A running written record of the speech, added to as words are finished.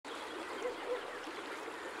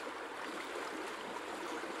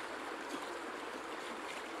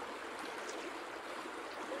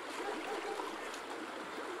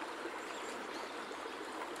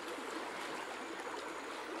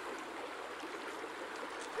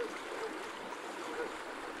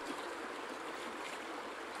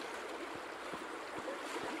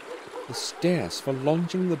The stairs for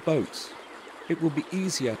launching the boats. It will be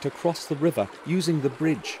easier to cross the river using the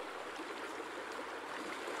bridge.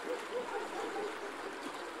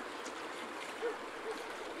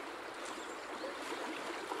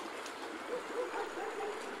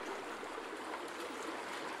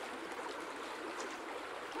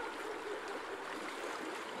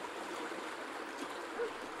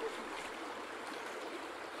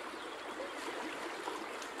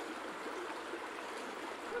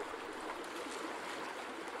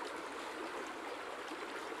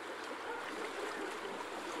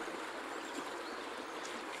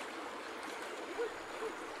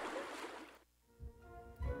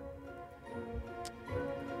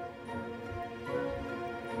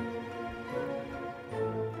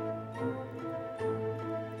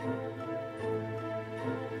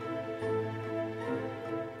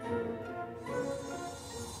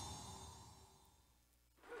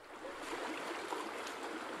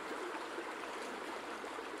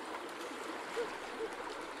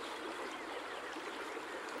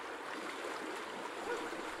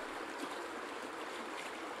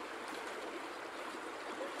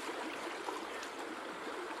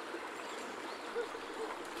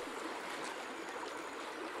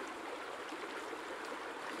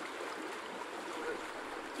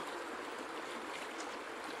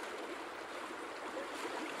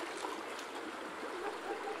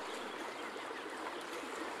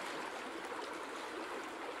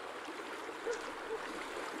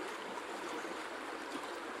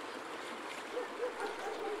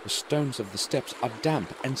 The stones of the steps are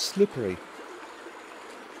damp and slippery.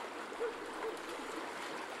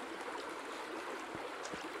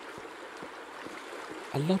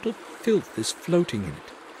 A lot of filth is floating in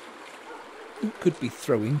it. Who could be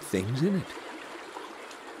throwing things in it?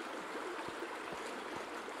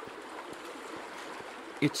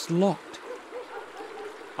 It's locked.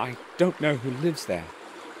 I don't know who lives there.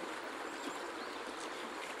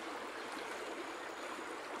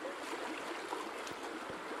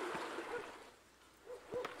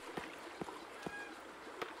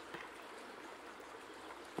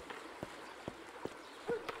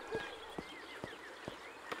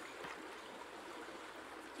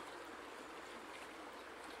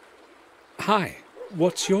 Hi,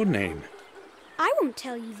 what's your name? I won't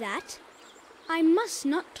tell you that. I must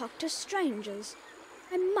not talk to strangers.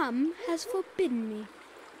 My mum has forbidden me.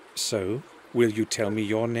 So, will you tell me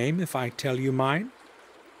your name if I tell you mine?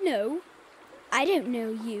 No, I don't know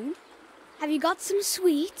you. Have you got some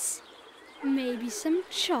sweets? Maybe some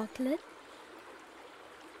chocolate?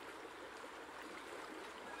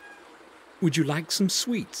 Would you like some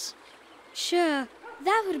sweets? Sure,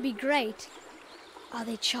 that would be great. Are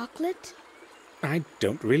they chocolate? I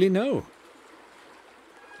don't really know.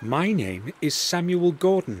 My name is Samuel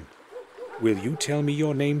Gordon. Will you tell me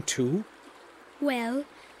your name too? Well,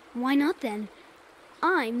 why not then?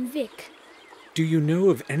 I'm Vic. Do you know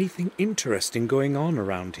of anything interesting going on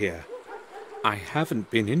around here? I haven't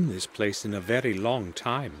been in this place in a very long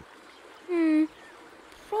time.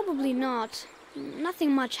 Probably not.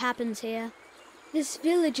 Nothing much happens here. This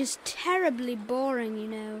village is terribly boring, you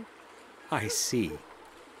know. I see.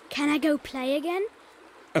 Can I go play again?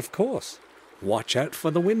 Of course. Watch out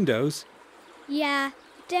for the windows. Yeah,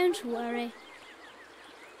 don't worry.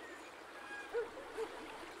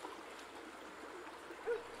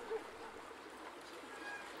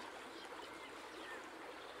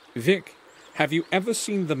 Vic, have you ever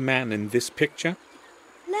seen the man in this picture?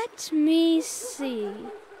 Let me see.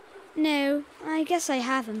 No, I guess I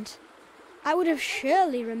haven't. I would have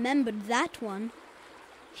surely remembered that one.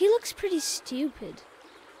 He looks pretty stupid.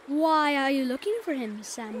 Why are you looking for him,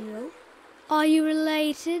 Samuel? Are you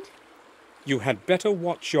related? You had better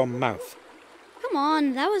watch your mouth. Come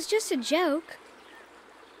on, that was just a joke.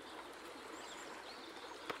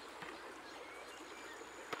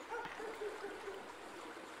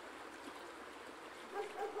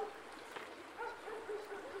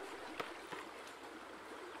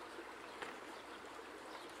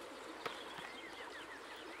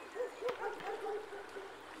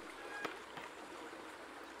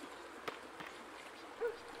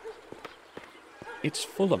 It's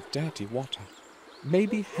full of dirty water.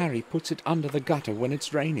 Maybe Harry puts it under the gutter when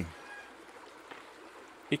it's raining.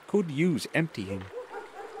 It could use emptying.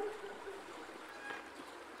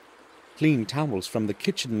 Clean towels from the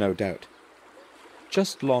kitchen, no doubt.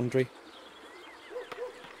 Just laundry.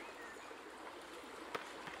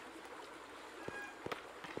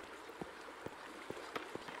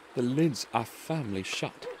 The lids are firmly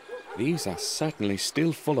shut. These are certainly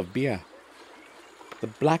still full of beer. The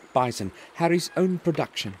Black Bison, Harry's own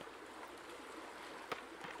production.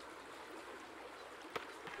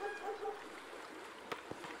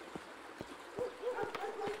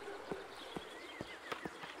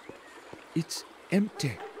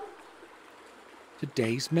 empty.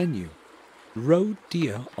 Today's menu: roe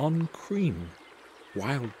deer on cream,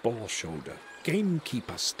 wild boar shoulder,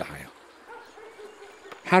 gamekeeper style.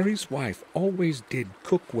 Harry's wife always did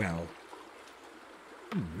cook well.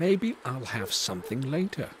 Maybe I'll have something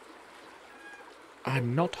later.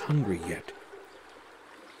 I'm not hungry yet.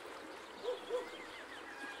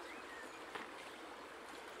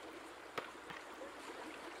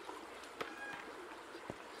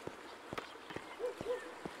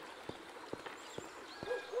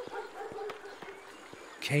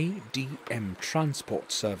 KDM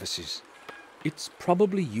Transport Services. It's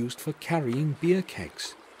probably used for carrying beer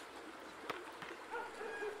kegs.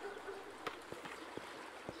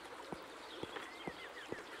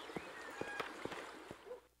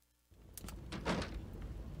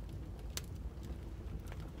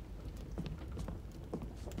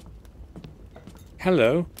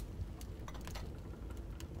 Hello.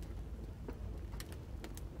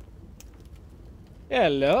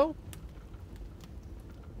 Hello.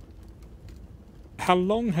 How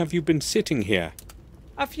long have you been sitting here?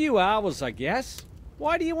 A few hours, I guess.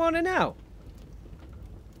 Why do you want to know?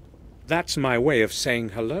 That's my way of saying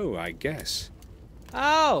hello, I guess.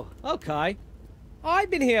 Oh, okay.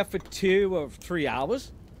 I've been here for 2 or 3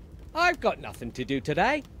 hours. I've got nothing to do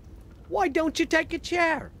today. Why don't you take a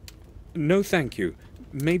chair? No, thank you.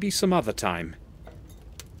 Maybe some other time.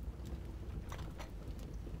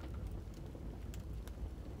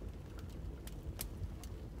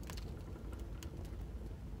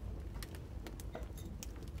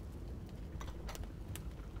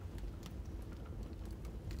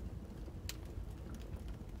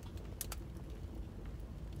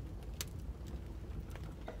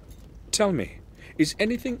 Tell me, is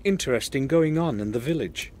anything interesting going on in the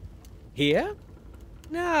village? Here?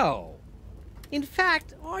 No. In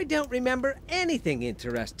fact, I don't remember anything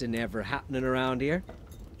interesting ever happening around here.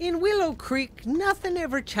 In Willow Creek, nothing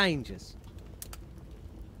ever changes.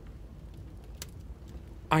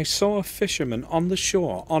 I saw a fisherman on the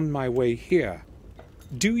shore on my way here.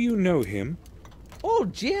 Do you know him? Oh,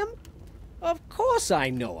 Jim? Of course I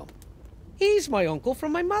know him. He's my uncle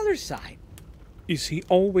from my mother's side. Is he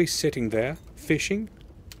always sitting there, fishing?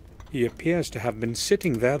 He appears to have been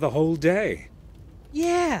sitting there the whole day.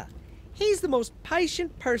 Yeah, he's the most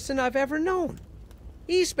patient person I've ever known.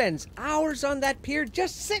 He spends hours on that pier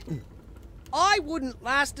just sitting. I wouldn't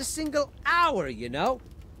last a single hour, you know.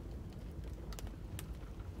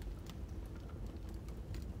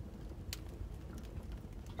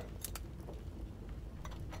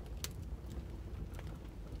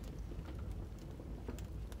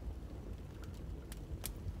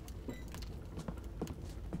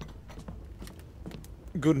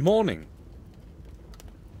 Good morning.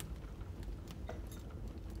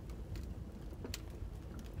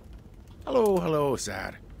 Hello,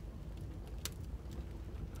 sir.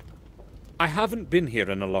 I haven't been here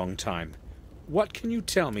in a long time. What can you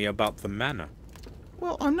tell me about the manor?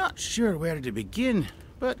 Well, I'm not sure where to begin,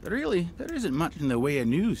 but really, there isn't much in the way of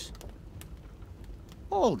news.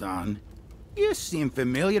 Hold on. You seem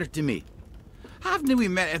familiar to me. Haven't we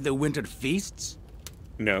met at the winter feasts?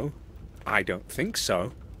 No, I don't think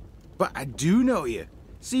so. But I do know you.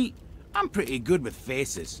 See, I'm pretty good with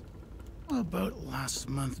faces. What about last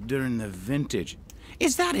month during the vintage?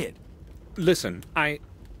 Is that it? Listen,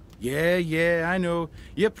 Yeah, I know.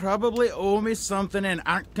 You probably owe me something and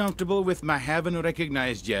aren't comfortable with my having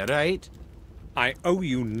recognized you, right? I owe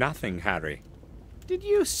you nothing, Harry. Did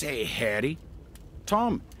you say Harry?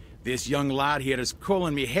 Tom, this young lad here is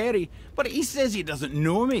calling me Harry, but he says he doesn't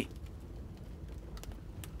know me.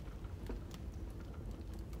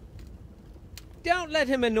 Don't let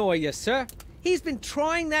him annoy you, sir. He's been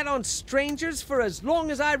trying that on strangers for as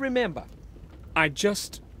long as I remember.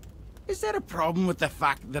 Is there a problem with the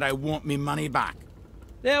fact that I want me money back?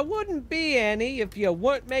 There wouldn't be any if you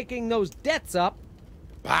weren't making those debts up.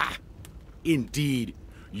 Bah! Indeed.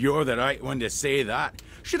 You're the right one to say that.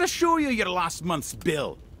 Should I show you your last month's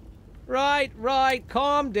bill? Right,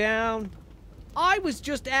 calm down. I was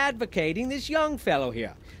just advocating this young fellow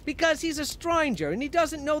here, because he's a stranger and he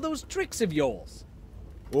doesn't know those tricks of yours.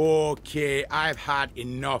 Okay, I've had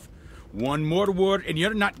enough. One more word and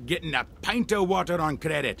you're not getting a pint of water on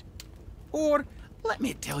credit. Or, let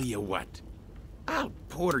me tell you what. I'll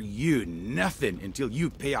pour you nothing until you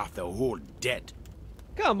pay off the whole debt.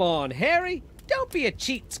 Come on, Harry. Don't be a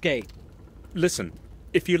cheapskate. Listen,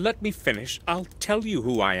 if you let me finish, I'll tell you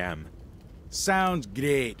who I am. Sounds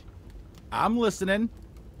great. I'm listening.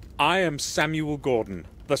 I am Samuel Gordon,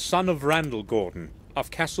 the son of Randall Gordon, of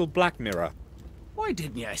Castle Blackmirror. Why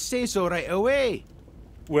didn't you say so right away?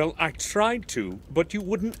 Well, I tried to, but you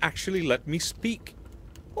wouldn't actually let me speak.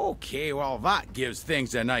 Okay, well, that gives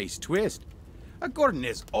things a nice twist. A Gordon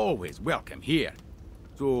is always welcome here.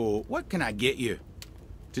 So, what can I get you?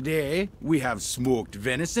 Today, we have smoked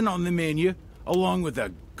venison on the menu, along with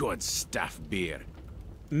a good stuffed beer.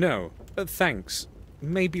 No, thanks.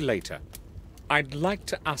 Maybe later. I'd like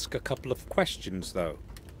to ask a couple of questions, though.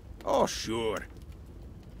 Oh, sure.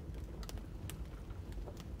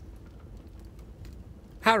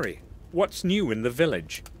 Harry, what's new in the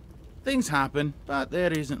village? Things happen, but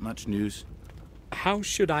there isn't much news. How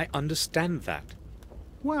should I understand that?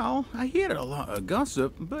 Well, I hear a lot of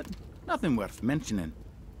gossip, but nothing worth mentioning.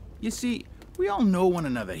 You see, we all know one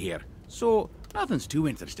another here, so nothing's too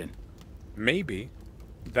interesting. Maybe.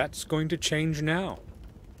 That's going to change now.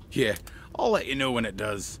 Yeah, I'll let you know when it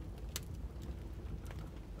does.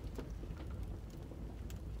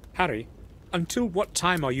 Harry, until what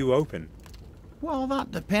time are you open? Well, that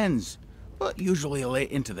depends, but usually late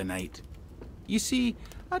into the night. You see,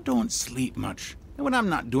 I don't sleep much, and when I'm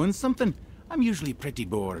not doing something, I'm usually pretty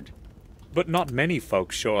bored. But not many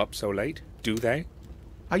folks show up so late, do they?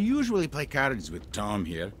 I usually play cards with Tom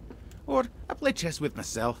here, or I play chess with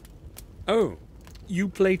myself. Oh, you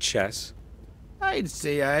play chess? I'd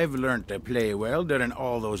say I've learned to play well during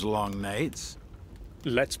all those long nights.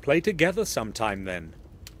 Let's play together sometime then.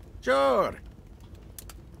 Sure.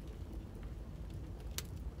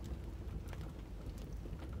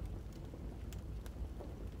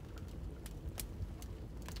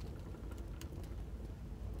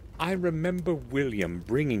 I remember William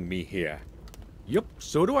bringing me here. Yup,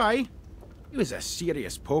 so do I. He was a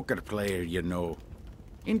serious poker player, you know.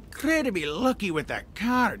 Incredibly lucky with the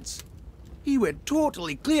cards. He would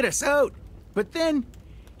totally clear us out, but then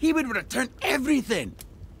he would return everything.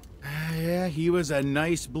 Yeah, he was a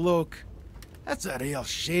nice bloke. That's a real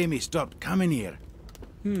shame he stopped coming here.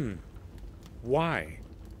 Why?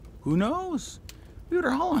 Who knows? We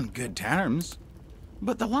were all on good terms.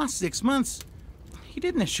 But the last 6 months, he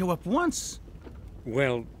didn't show up once.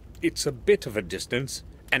 Well, it's a bit of a distance,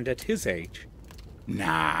 and at his age. Nah,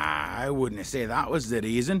 I wouldn't say that was the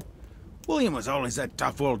reason. William was always a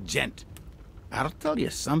tough old gent. I'll tell you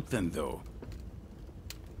something, though.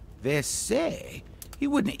 They say he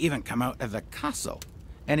wouldn't even come out of the castle,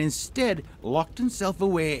 and instead locked himself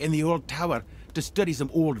away in the old tower to study some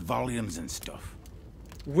old volumes and stuff.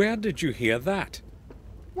 Where did you hear that?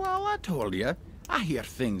 Well, I told you, I hear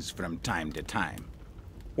things from time to time.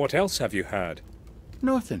 What else have you heard?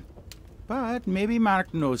 Nothing. But maybe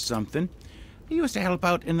Mark knows something. He used to help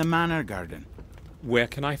out in the manor garden. Where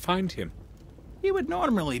can I find him? He would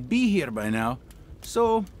normally be here by now,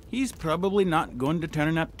 so he's probably not going to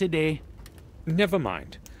turn up today. Never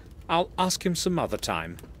mind. I'll ask him some other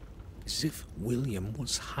time. As if William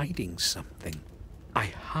was hiding something. I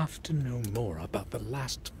have to know more about the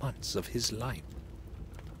last months of his life.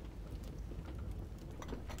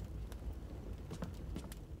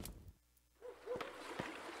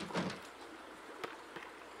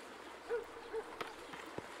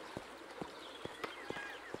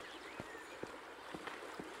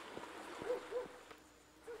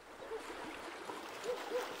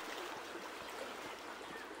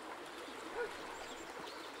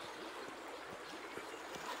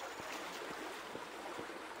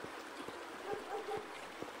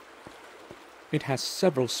 It has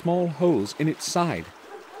several small holes in its side.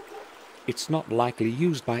 It's not likely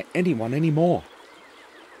used by anyone anymore.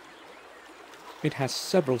 It has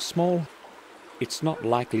several small... It's not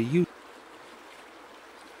likely used...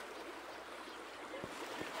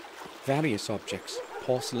 Various objects,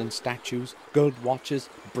 porcelain statues, gold watches,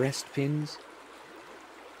 breast pins.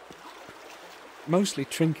 Mostly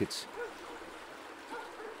trinkets.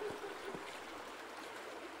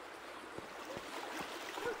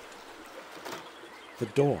 The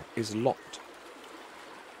door is locked.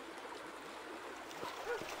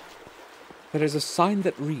 There is a sign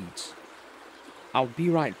that reads, "I'll be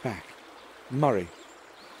right back, Murray."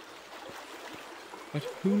 But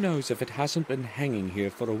who knows if it hasn't been hanging here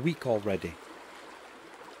for a week already.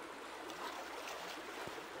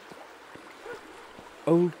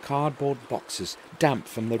 Old cardboard boxes, damp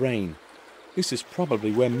from the rain. This is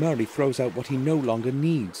probably where Murray throws out what he no longer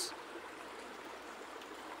needs.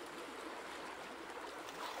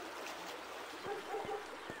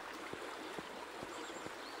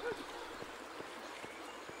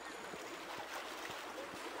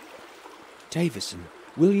 Davison,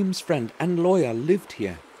 William's friend and lawyer, lived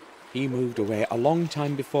here. He moved away a long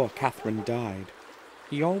time before Catherine died.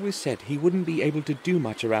 He always said he wouldn't be able to do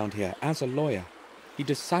much around here as a lawyer. He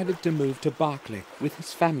decided to move to Berkeley with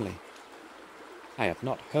his family. I have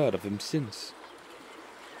not heard of him since.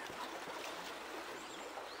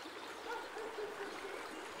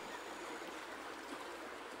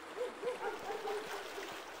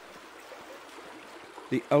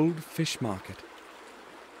 The old fish market.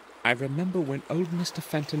 I remember when old Mr.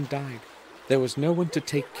 Fenton died, there was no one to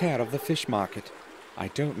take care of the fish market. I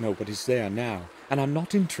don't know what is there now, and I'm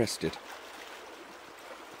not interested.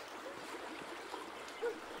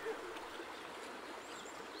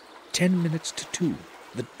 "2:10.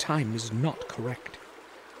 The time is not correct.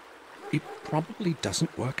 It probably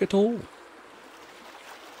doesn't work at all.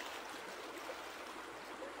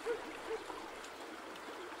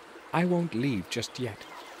 I won't leave just yet.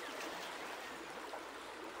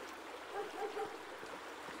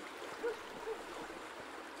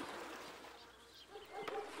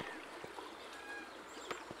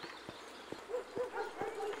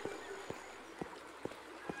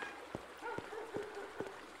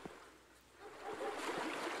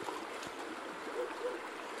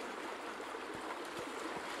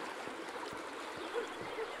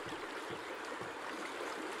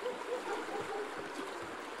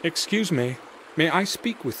 Excuse me, may I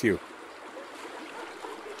speak with you?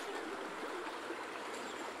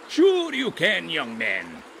 Sure you can, young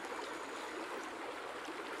man.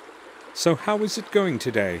 So how is it going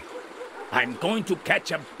today? I'm going to catch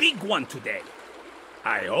a big one today.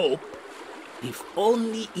 I hope. If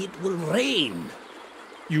only it will rain.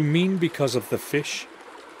 You mean because of the fish?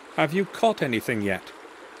 Have you caught anything yet?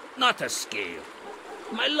 Not a scale.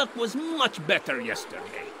 My luck was much better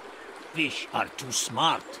yesterday. Fish are too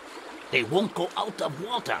smart. They won't go out of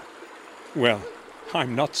water. Well,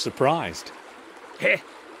 I'm not surprised. Heh,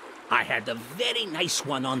 I had a very nice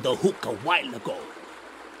one on the hook a while ago,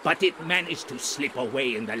 but it managed to slip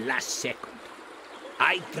away in the last second.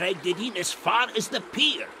 I dragged it in as far as the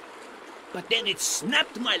pier, but then it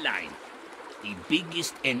snapped my line. The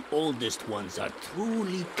biggest and oldest ones are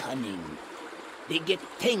truly cunning. They get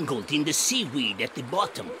tangled in the seaweed at the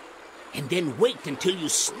bottom, and then wait until you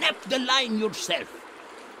snap the line yourself.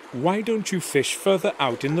 Why don't you fish further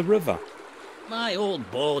out in the river? My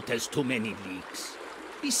old boat has too many leaks.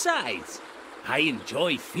 Besides, I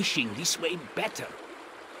enjoy fishing this way better.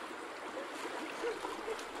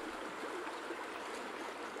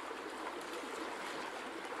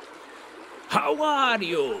 How are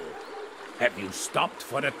you? Have you stopped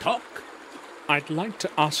for a talk? I'd like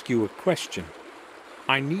to ask you a question.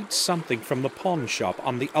 I need something from the pawn shop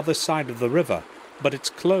on the other side of the river, but it's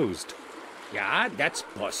closed. Yeah, that's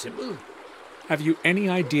possible. Have you any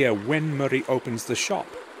idea when Murray opens the shop?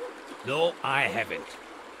 No, I haven't.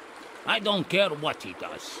 I don't care what he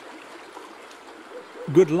does.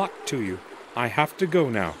 Good luck to you. I have to go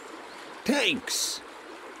now. Thanks.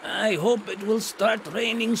 I hope it will start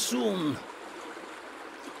raining soon.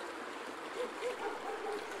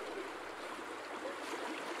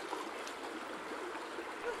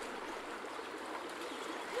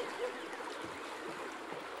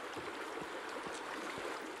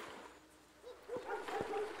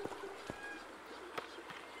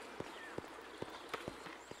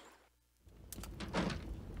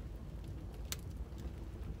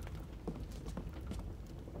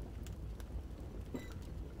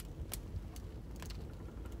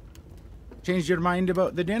 Changed your mind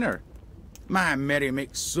about the dinner? My Mary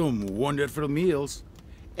makes some wonderful meals.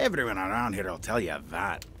 Everyone around here will tell you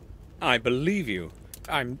that. I believe you.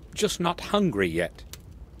 I'm just not hungry yet.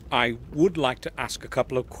 I would like to ask a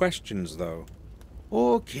couple of questions, though.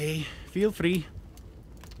 Okay, feel free.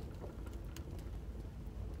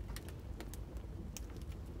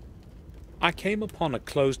 I came upon a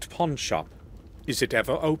closed pawn shop. Is it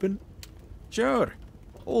ever open? Sure.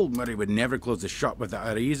 Old Murray would never close the shop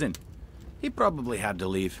without a reason. He probably had to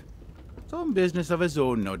leave. Some business of his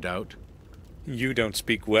own, no doubt. You don't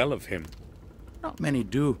speak well of him. Not many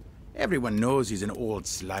do. Everyone knows he's an old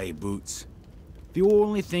sly boots. The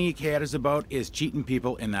only thing he cares about is cheating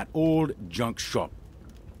people in that old junk shop.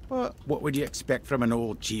 But what would you expect from an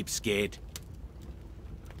old cheapskate?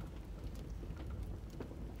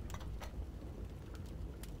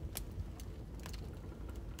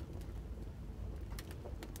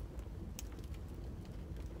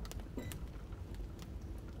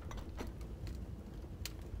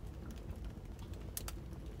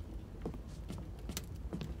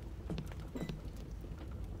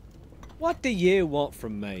 What do you want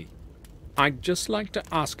from me? I'd just like to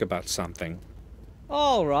ask about something.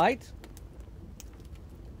 All right.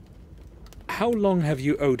 How long have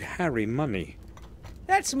you owed Harry money?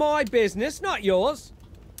 That's my business, not yours.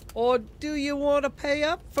 Or do you want to pay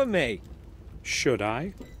up for me? Should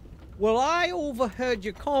I? Well, I overheard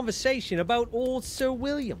your conversation about old Sir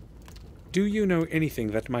William. Do you know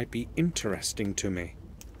anything that might be interesting to me?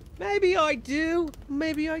 Maybe I do,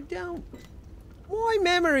 maybe I don't. My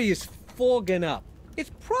memory is fogging up.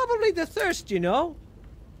 It's probably the thirst, you know.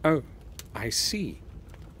 Oh, I see.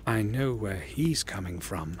 I know where he's coming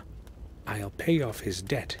from. I'll pay off his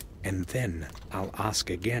debt, and then I'll ask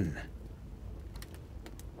again.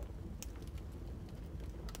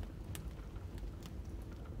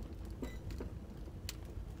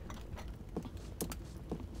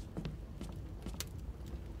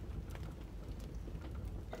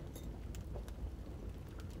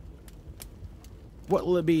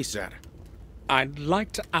 What'll it be, sir? I'd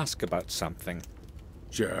like to ask about something.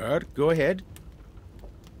 Sure, go ahead.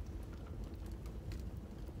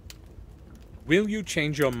 Will you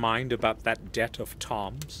change your mind about that debt of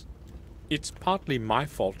Tom's? It's partly my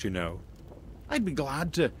fault, you know. I'd be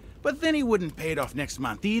glad to, but then he wouldn't pay it off next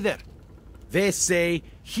month either. They say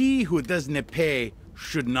he who doesn't pay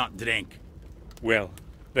should not drink. Well,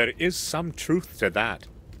 there is some truth to that.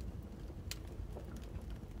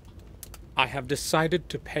 I have decided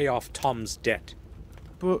to pay off Tom's debt.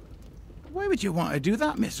 But why would you want to do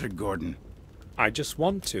that, Mr. Gordon? I just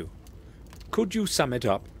want to. Could you sum it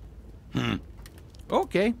up?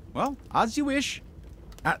 Okay, well, as you wish.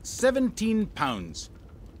 At £17.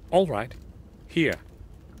 All right. Here.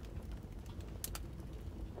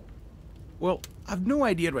 Well, I've no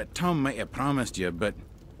idea what Tom might have promised you, but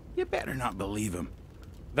you better not believe him.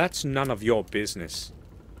 That's none of your business.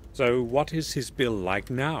 So what is his bill like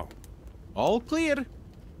now? All clear.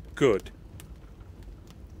 Good.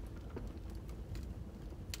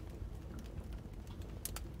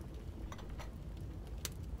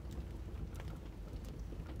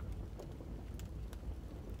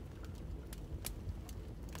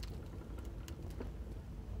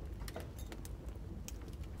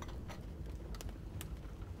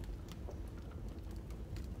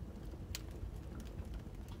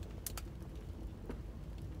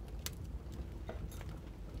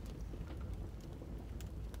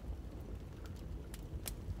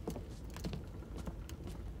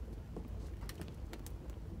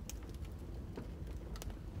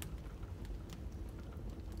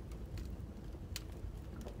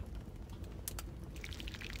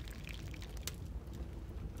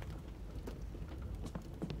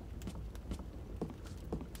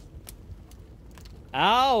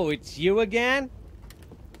 Oh, it's you again?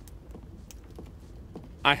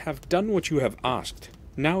 I have done what you have asked.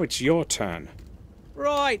 Now it's your turn.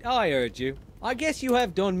 Right, I heard you. I guess you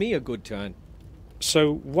have done me a good turn.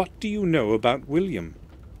 So what do you know about William?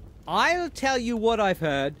 I'll tell you what I've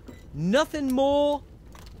heard. Nothing more,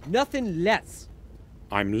 nothing less.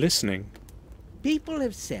 I'm listening. People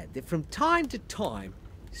have said that from time to time,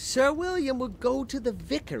 Sir William would go to the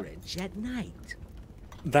vicarage at night.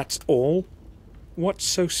 That's all? What's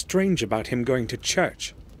so strange about him going to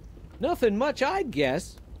church? Nothing much, I'd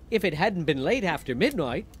guess, if it hadn't been late after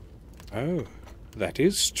midnight. Oh, that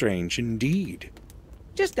is strange indeed.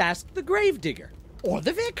 Just ask the gravedigger or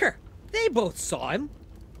the vicar. They both saw him.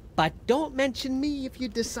 But don't mention me if you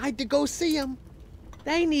decide to go see him.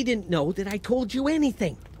 They needn't know that I told you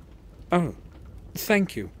anything. Oh,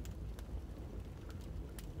 thank you.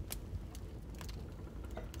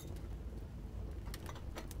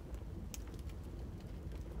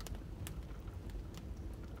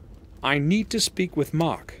 I need to speak with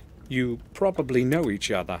Mark. You probably know each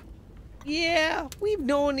other. Yeah, we've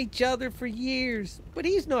known each other for years, but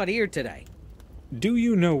he's not here today. Do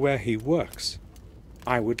you know where he works?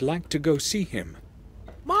 I would like to go see him.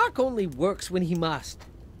 Mark only works when he must.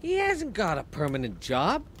 He hasn't got a permanent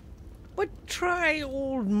job. But try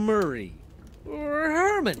old Murray. Or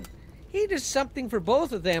Herman. He does something for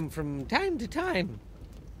both of them from time to time.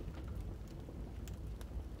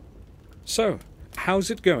 So, how's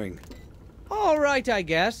it going? All right, I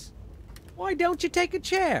guess. Why don't you take a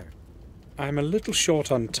chair? I'm a little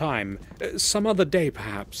short on time. Some other day,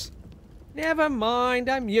 perhaps. Never mind,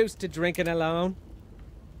 I'm used to drinking alone.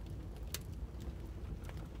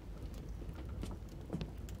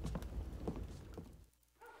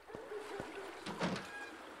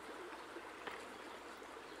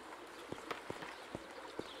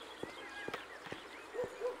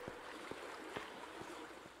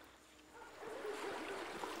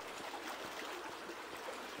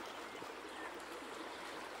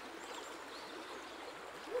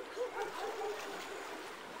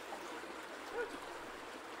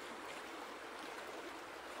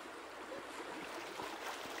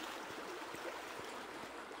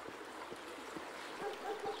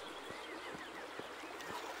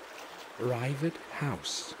 Private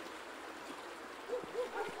house.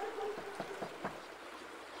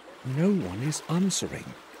 No one is answering.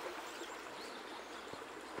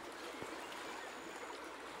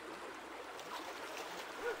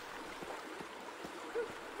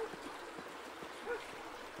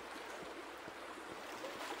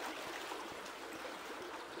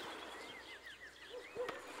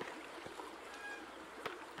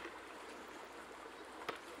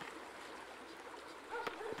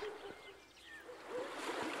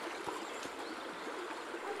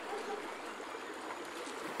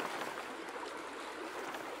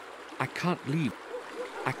 I can't leave.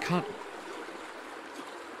 I can't...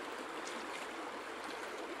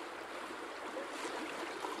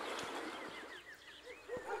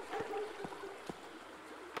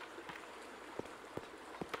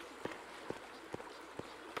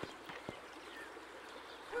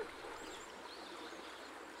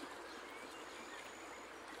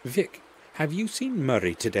 Vic, have you seen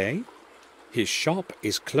Murray today? His shop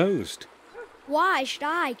is closed. Why should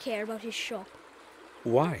I care about his shop?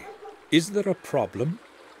 Why? Is there a problem?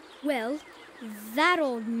 Well, that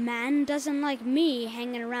old man doesn't like me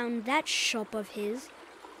hanging around that shop of his.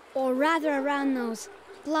 Or rather around those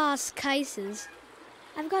glass cases.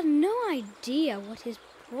 I've got no idea what his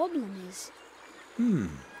problem is.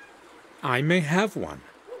 I may have one.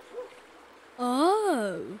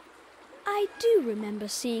 Oh, I do remember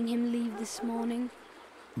seeing him leave this morning.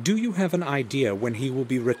 Do you have an idea when he will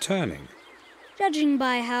be returning? Judging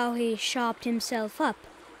by how he sharpened himself up,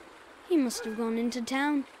 he must have gone into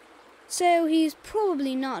town. So he's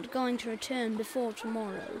probably not going to return before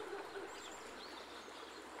tomorrow.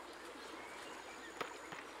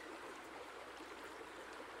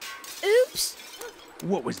 Oops!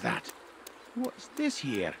 What was that? What's this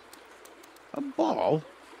here? A ball?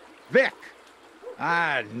 Vic!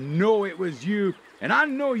 I know it was you, and I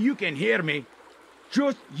know you can hear me.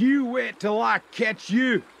 Just you wait till I catch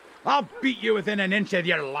you. I'll beat you within an inch of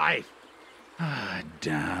your life. Ah,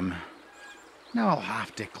 damn. Now I'll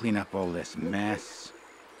have to clean up all this mess.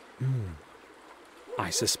 I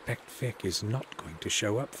suspect Vic is not going to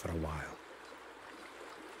show up for a while.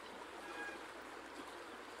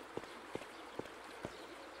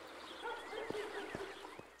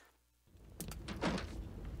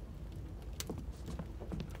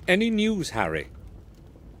 Any news, Harry?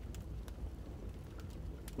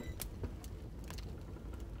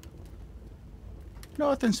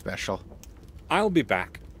 Nothing special. I'll be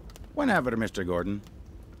back. Whenever, Mr. Gordon.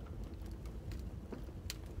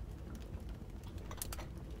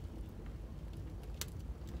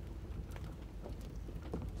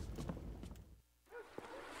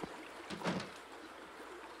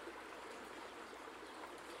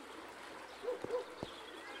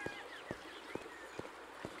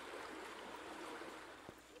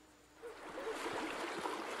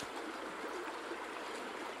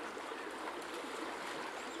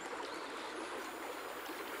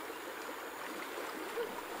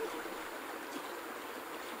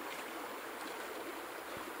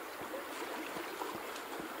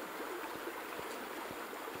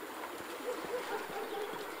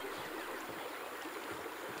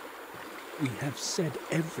 We have said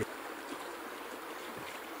everything.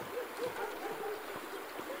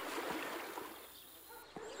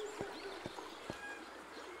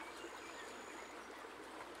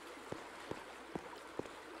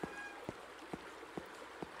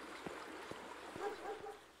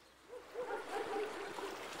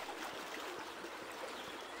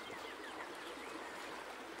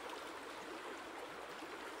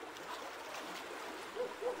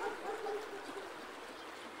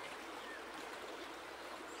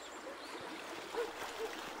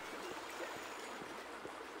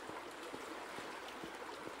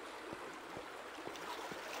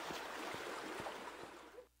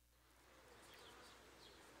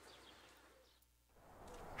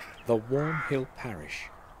 The Warm Hill Parish.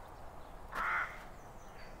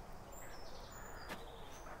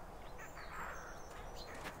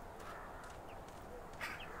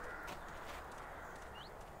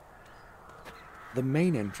 The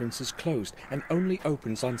main entrance is closed and only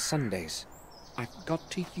opens on Sundays. I've got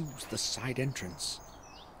to use the side entrance.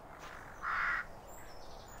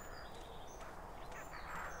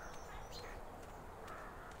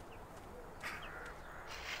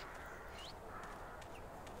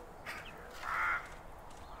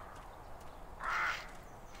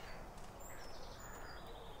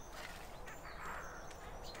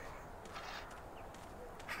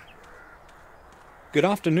 Good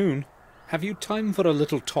afternoon. Have you time for a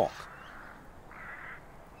little talk?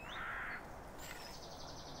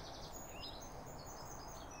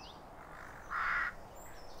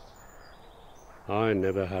 I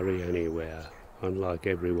never hurry anywhere, unlike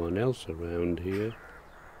everyone else around here.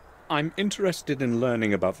 I'm interested in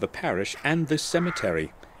learning about the parish and this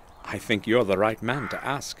cemetery. I think you're the right man to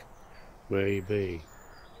ask. Maybe.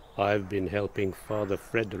 I've been helping Father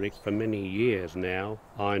Frederick for many years now.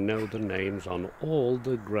 I know the names on all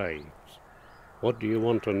the graves. What do you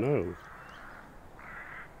want to know?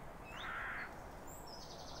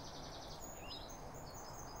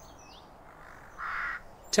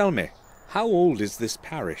 Tell me, how old is this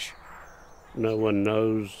parish? No one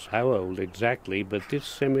knows how old exactly, but this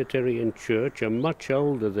cemetery and church are much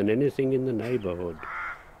older than anything in the neighborhood.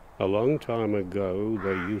 A long time ago,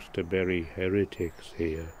 they used to bury heretics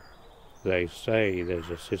here. They say there's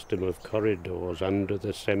a system of corridors under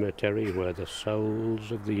the cemetery where the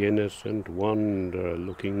souls of the innocent wander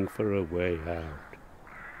looking for a way out.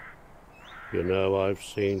 You know, I've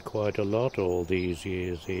seen quite a lot all these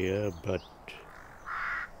years here, but...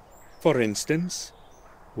 For instance?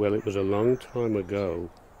 Well, it was a long time ago,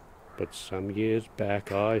 but some years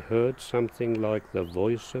back I heard something like the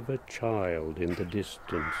voice of a child in the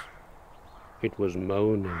distance. It was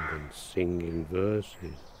moaning and singing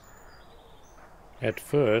verses. At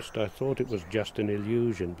first I thought it was just an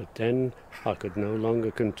illusion, but then I could no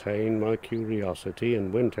longer contain my curiosity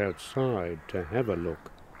and went outside to have a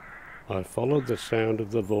look. I followed the sound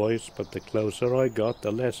of the voice, but the closer I got,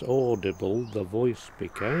 the less audible the voice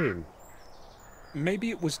became. Maybe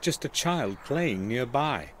it was just a child playing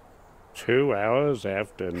nearby. 2 hours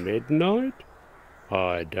after midnight?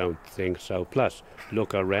 I don't think so. Plus,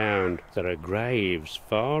 look around. There are graves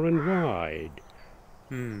far and wide.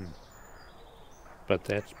 But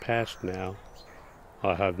that's past now.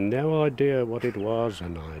 I have no idea what it was,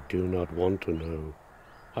 and I do not want to know.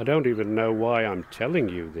 I don't even know why I'm telling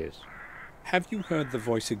you this. Have you heard the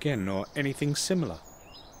voice again, or anything similar?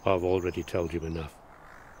 I've already told you enough.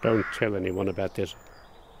 Don't tell anyone about this.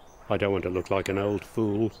 I don't want to look like an old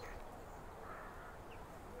fool.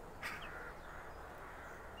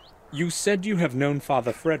 You said you have known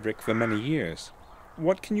Father Frederick for many years.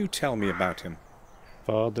 What can you tell me about him?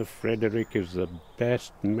 Father Frederick is the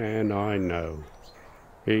best man I know.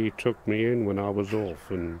 He took me in when I was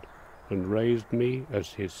orphaned and raised me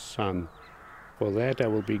as his son. For that I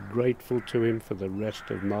will be grateful to him for the rest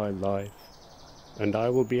of my life, and I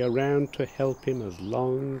will be around to help him as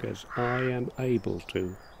long as I am able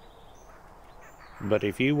to. But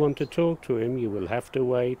if you want to talk to him, you will have to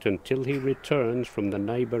wait until he returns from the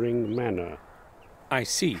neighboring manor. I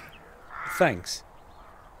see. Thanks.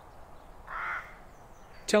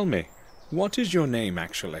 Tell me, what is your name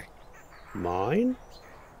actually? Mine?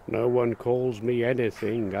 No one calls me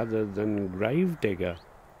anything other than Gravedigger.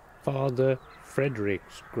 Father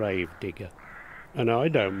Frederick's Gravedigger. And I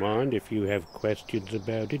don't mind if you have questions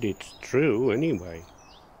about it. It's true anyway.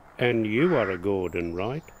 And you are a Gordon,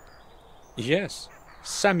 right? Yes,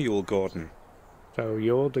 Samuel Gordon. So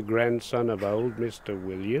you're the grandson of old Mr.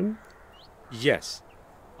 William? Yes.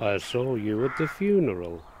 I saw you at the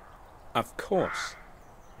funeral. Of course.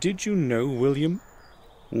 Did you know William?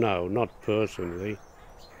 No, not personally.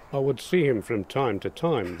 I would see him from time to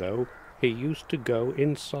time, though. He used to go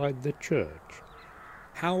inside the church.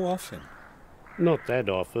 How often? Not that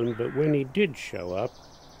often, but when he did show up,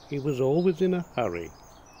 he was always in a hurry,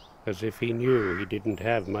 as if he knew he didn't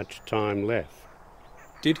have much time left.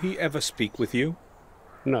 Did he ever speak with you?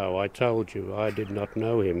 No, I told you I did not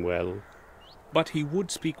know him well. But he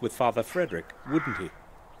would speak with Father Frederick, wouldn't he?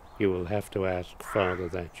 You will have to ask Father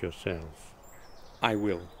that yourself. I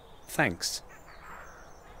will. Thanks.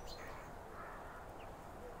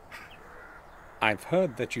 I've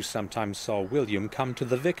heard that you sometimes saw William come to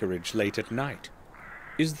the vicarage late at night.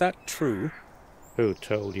 Is that true? Who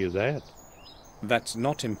told you that? That's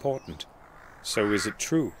not important. So is it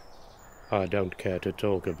true? I don't care to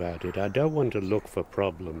talk about it. I don't want to look for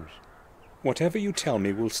problems. Whatever you tell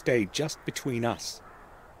me will stay just between us.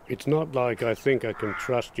 It's not like I think I can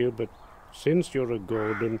trust you, but since you're a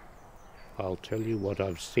Gordon, I'll tell you what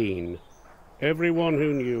I've seen. Everyone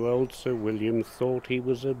who knew old Sir William thought he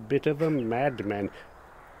was a bit of a madman.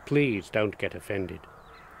 Please don't get offended.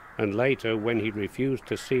 And later, when he refused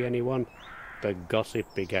to see anyone, the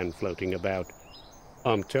gossip began floating about.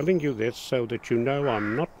 I'm telling you this so that you know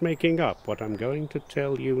I'm not making up what I'm going to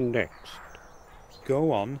tell you next.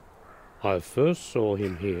 Go on. I first saw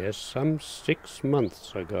him here some 6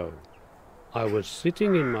 months ago. I was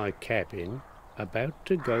sitting in my cabin, about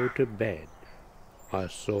to go to bed. I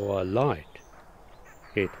saw a light.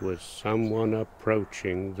 It was someone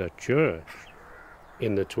approaching the church.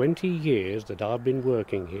 In the 20 years that I've been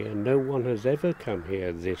working here, no one has ever come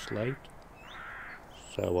here this late.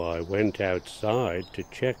 So I went outside to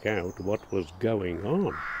check out what was going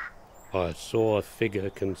on. I saw a figure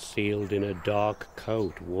concealed in a dark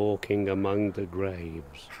coat walking among the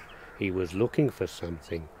graves. He was looking for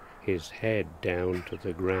something, his head down to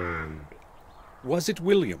the ground. Was it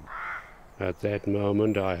William? At that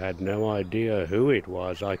moment I had no idea who it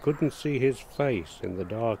was. I couldn't see his face in the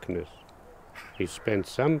darkness. He spent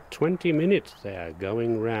some 20 minutes there,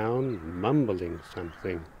 going round, mumbling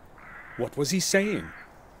something. What was he saying?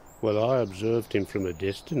 Well, I observed him from a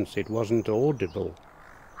distance. It wasn't audible.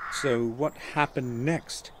 So what happened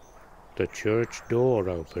next? The church door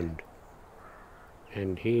opened,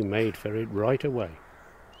 and he made for it right away.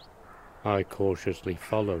 I cautiously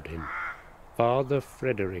followed him. Father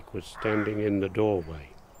Frederick was standing in the doorway.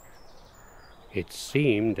 It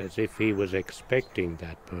seemed as if he was expecting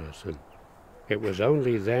that person. It was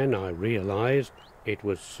only then I realized it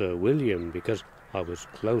was Sir William, because I was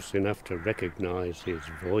close enough to recognize his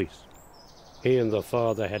voice. He and the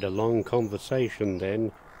father had a long conversation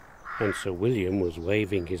then, and Sir William was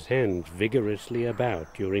waving his hands vigorously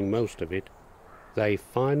about during most of it. They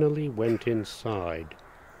finally went inside,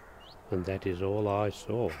 and that is all I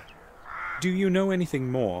saw. Do you know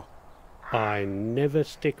anything more? I never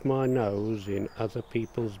stick my nose in other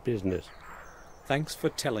people's business. Thanks for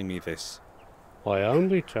telling me this. I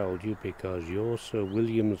only told you because you're Sir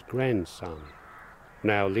William's grandson.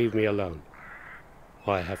 Now leave me alone.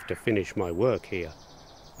 I have to finish my work here.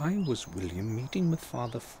 I was William meeting with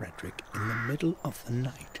Father Frederick in the middle of the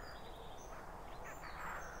night.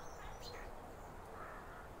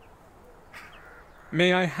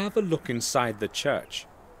 May I have a look inside the church?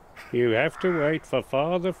 You have to wait for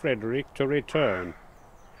Father Frederick to return.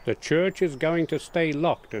 The church is going to stay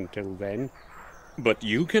locked until then. But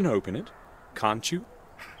you can open it, can't you?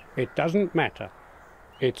 It doesn't matter.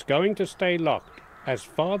 It's going to stay locked, as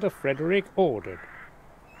Father Frederick ordered.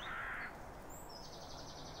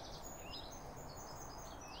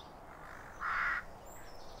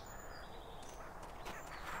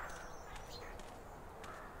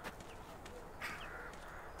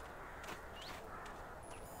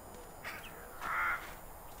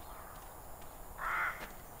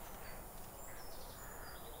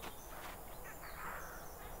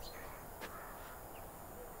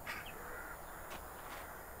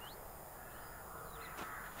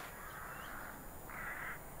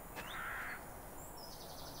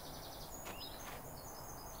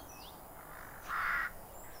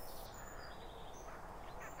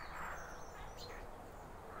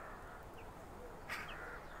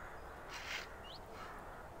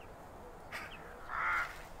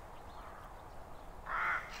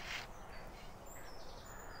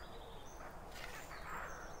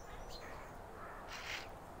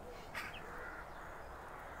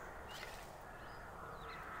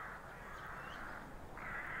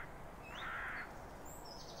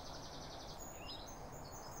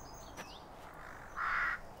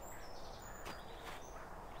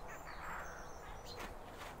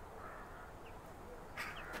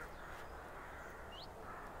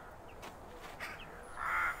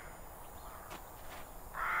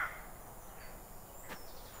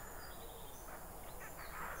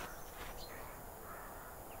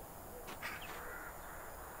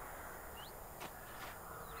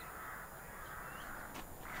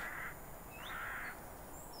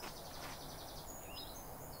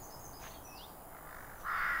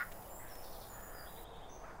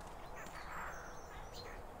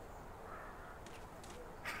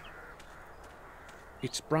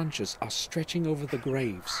 Its branches are stretching over the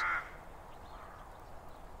graves.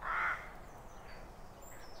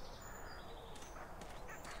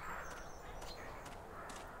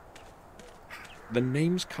 The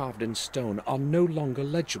names carved in stone are no longer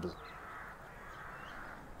legible.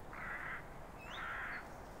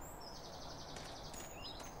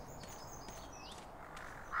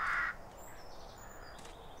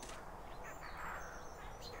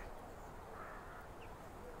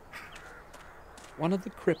 One of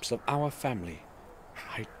the crypts of our family.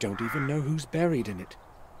 I don't even know who's buried in it.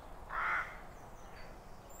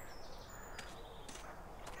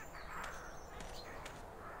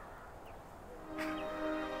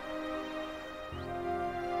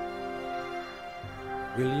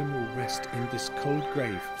 William will rest in this cold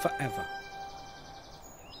grave forever.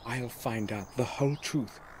 I'll find out the whole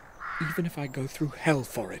truth, even if I go through hell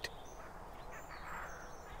for it.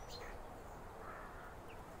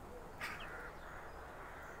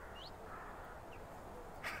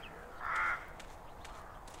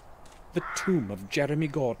 The tomb of Jeremy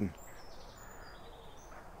Gordon.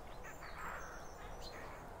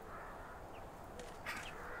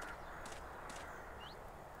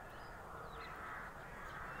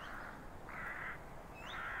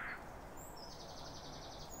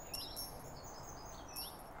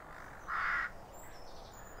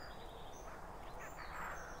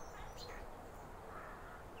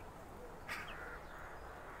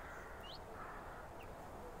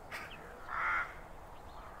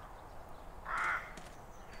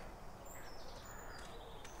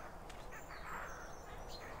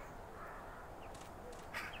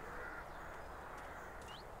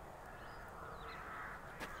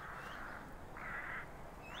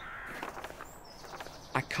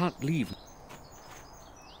 can't leave.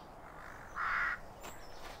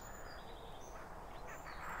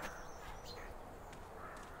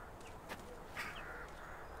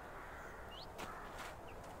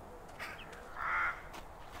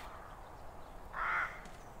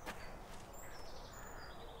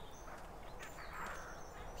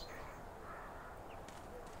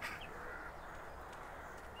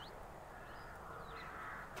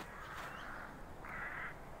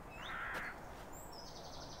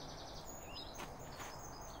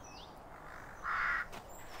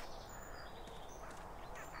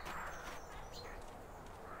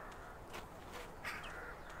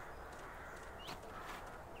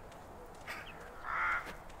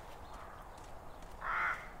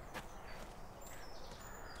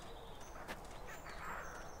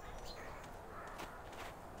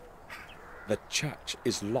 The church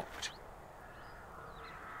is locked.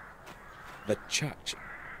 The church.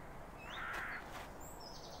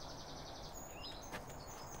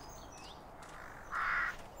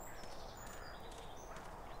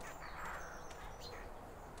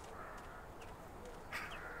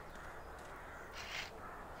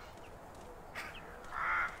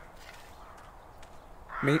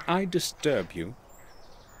 May I disturb you?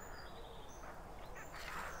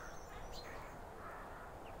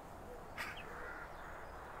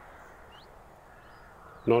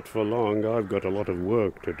 Not for long, I've got a lot of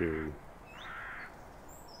work to do.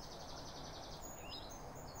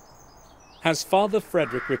 Has Father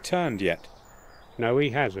Frederick returned yet? No,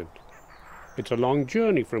 he hasn't. It's a long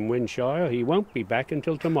journey from Windshire. He won't be back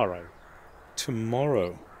until tomorrow.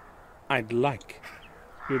 Tomorrow? I'd like.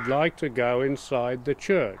 You'd like to go inside the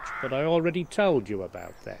church, but I already told you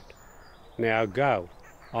about that. Now go.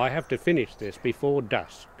 I have to finish this before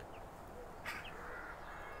dusk.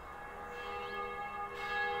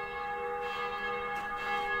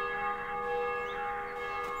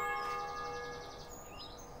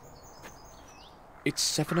 It's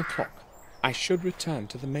 7 o'clock. I should return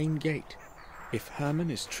to the main gate. If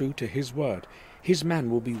Herman is true to his word, his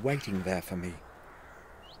man will be waiting there for me.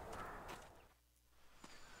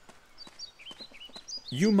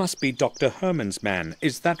 You must be Dr. Herman's man,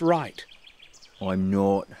 is that right? I'm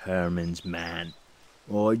not Herman's man.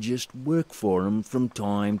 I just work for him from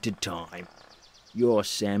time to time. You're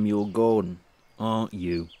Samuel Gordon, aren't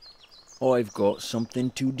you? I've got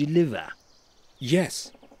something to deliver.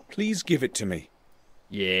 Yes, please give it to me.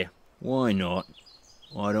 Yeah, why not?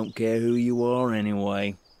 I don't care who you are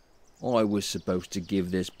anyway. I was supposed to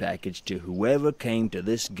give this package to whoever came to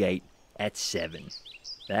this gate at 7.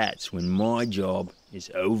 That's when my job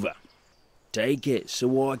is over. Take it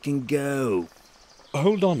so I can go.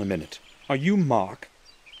 Hold on a minute. Are you Mark?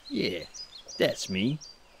 Yeah, that's me.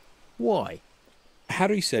 Why?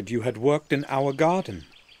 Harry said you had worked in our garden.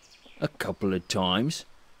 A couple of times.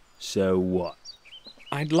 So what?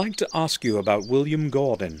 I'd like to ask you about William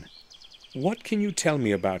Gordon. What can you tell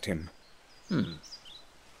me about him?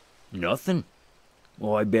 Nothing.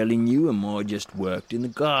 I barely knew him. I just worked in the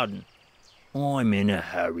garden. I'm in a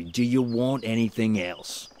hurry. Do you want anything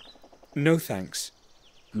else? No thanks.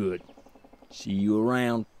 Good. See you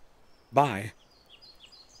around. Bye.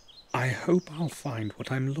 I hope I'll find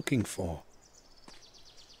what I'm looking for.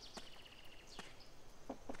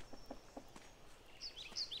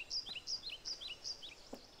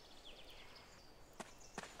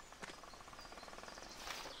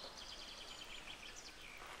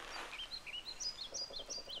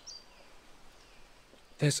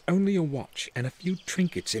 There's only a watch and a few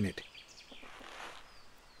trinkets in it.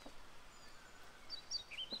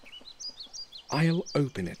 I'll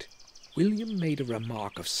open it. William made a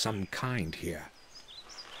remark of some kind here.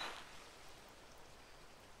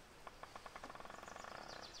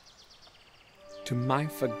 To my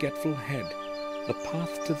forgetful head, the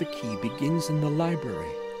path to the key begins in the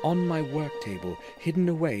library, on my work table, hidden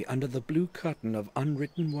away under the blue curtain of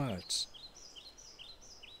unwritten words.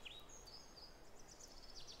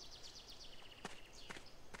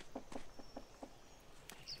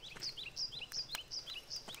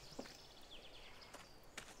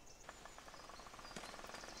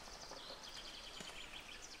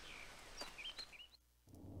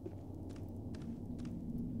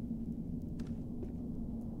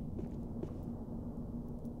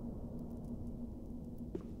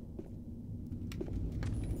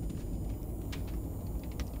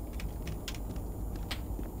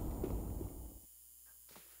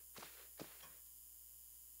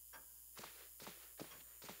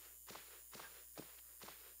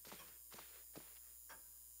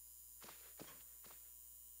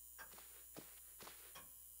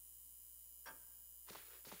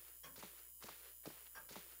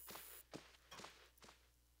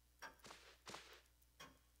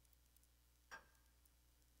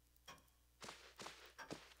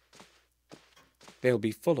 They'll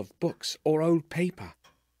be full of books or old paper.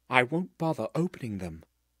 I won't bother opening them.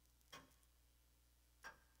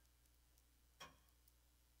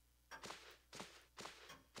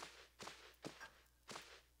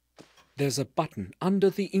 There's a button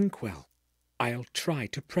under the inkwell. I'll try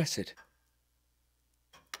to press it.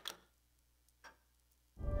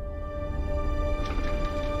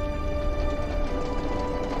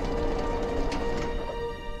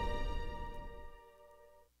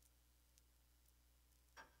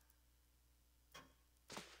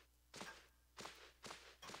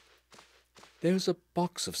 There's a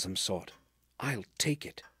box of some sort. I'll take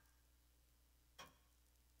it.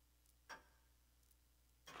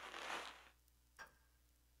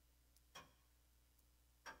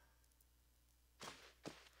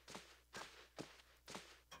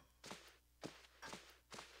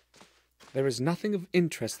 There is nothing of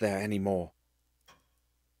interest there anymore.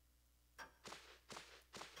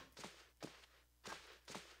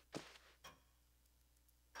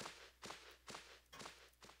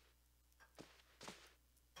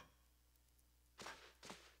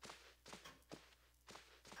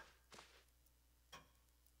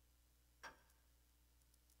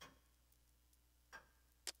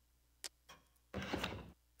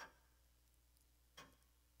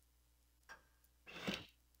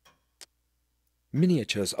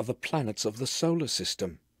 Miniatures of the planets of the solar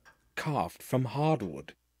system, carved from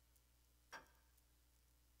hardwood.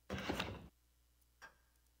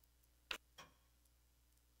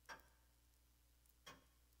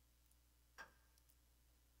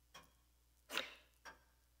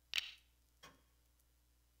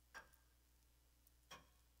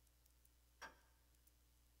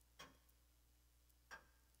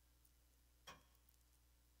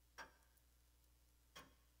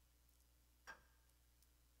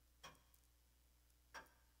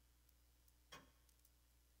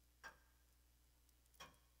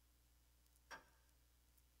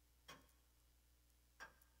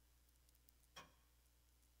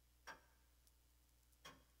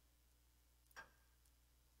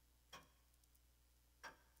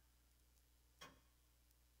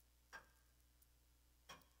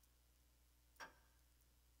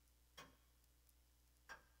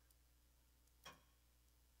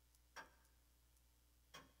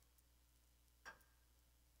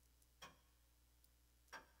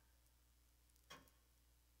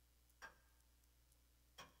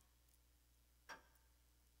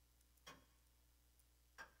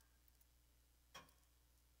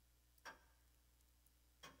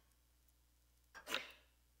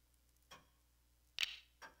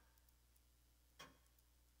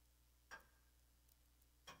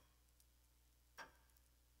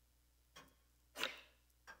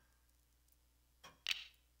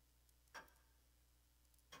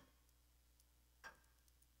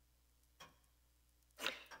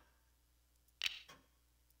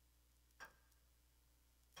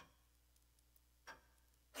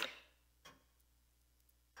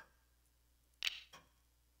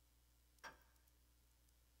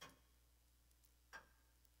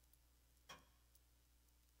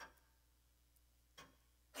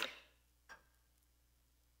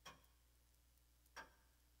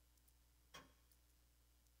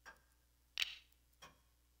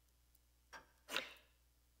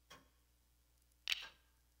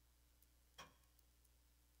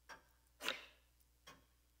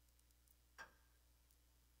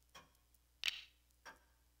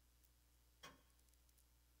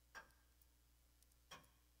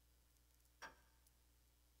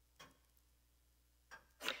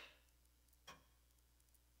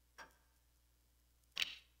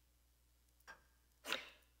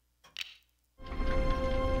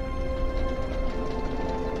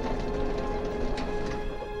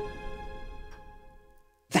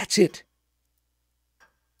 That's it.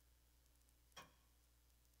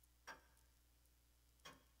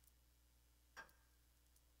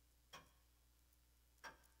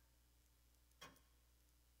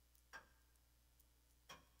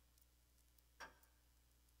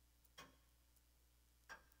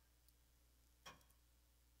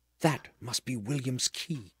 That must be William's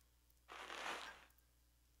key.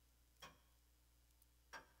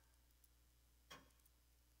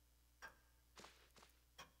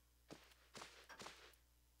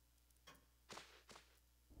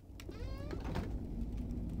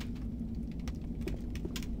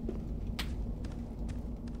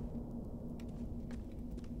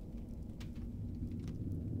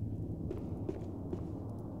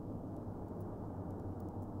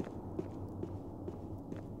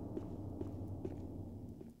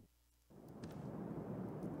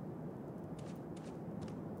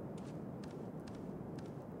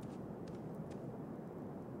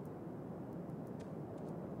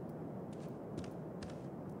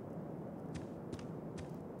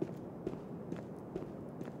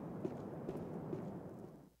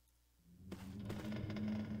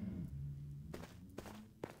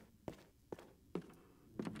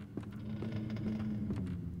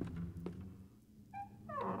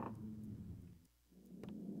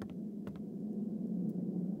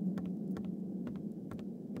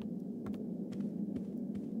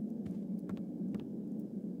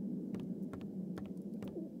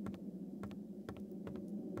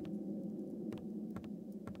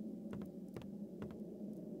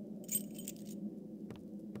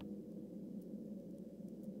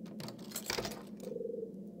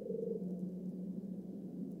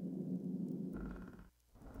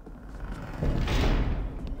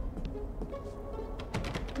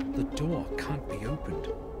 The door can't be opened.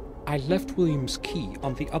 I left William's key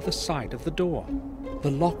on the other side of the door.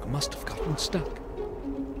 The lock must have gotten stuck.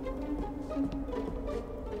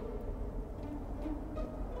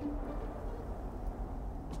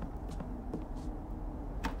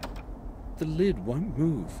 The lid won't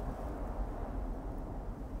move.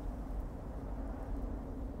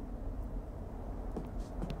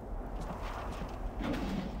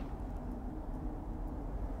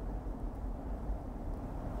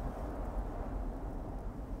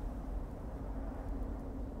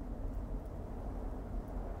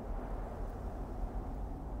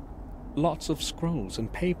 Lots of scrolls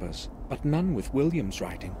and papers, but none with William's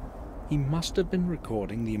writing. He must have been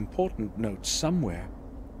recording the important notes somewhere.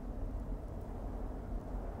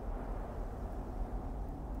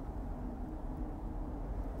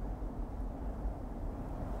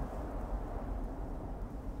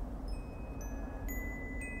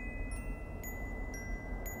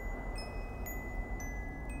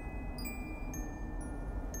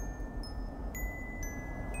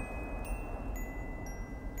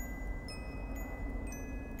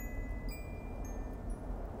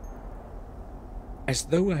 As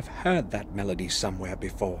though I've heard that melody somewhere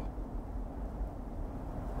before.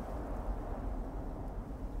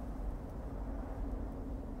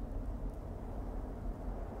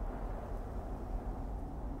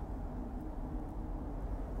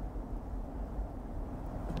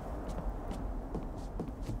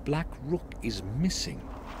 The black rook is missing.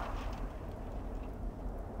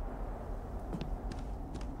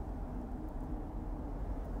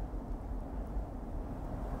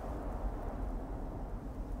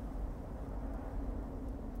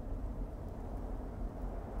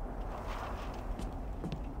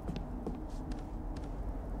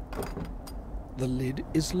 The lid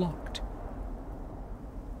is locked.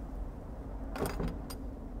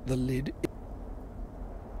 The lid...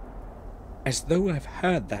 As though I've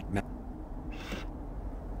heard that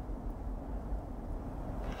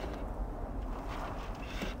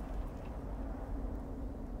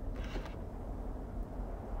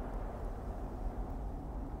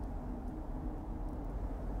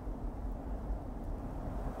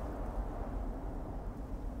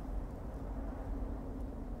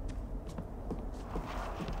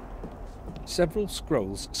Several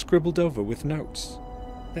scrolls scribbled over with notes.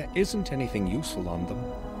 There isn't anything useful on them.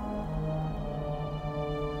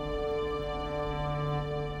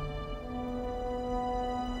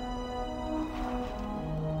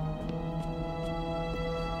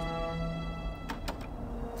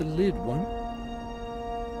 The lid won't...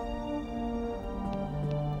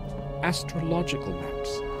 Astrological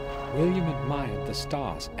maps. William admired the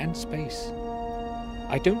stars and space.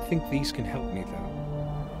 I don't think these can help me, though.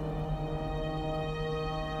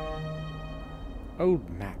 Old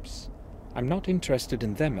maps. I'm not interested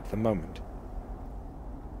in them at the moment.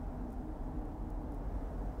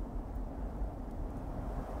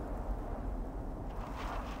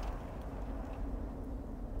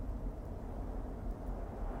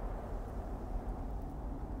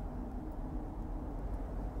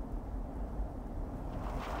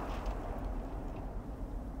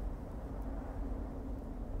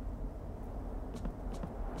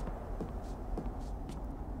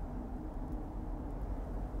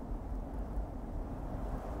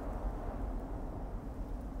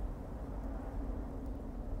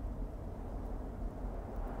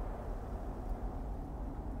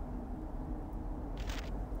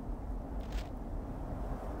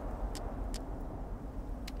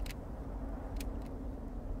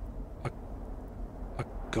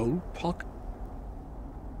 Gold pocket?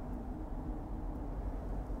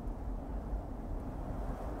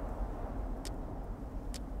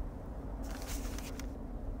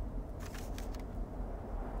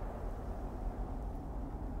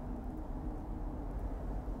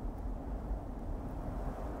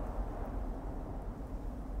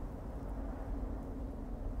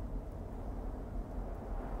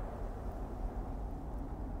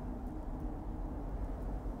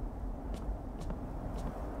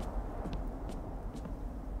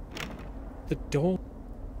 The door.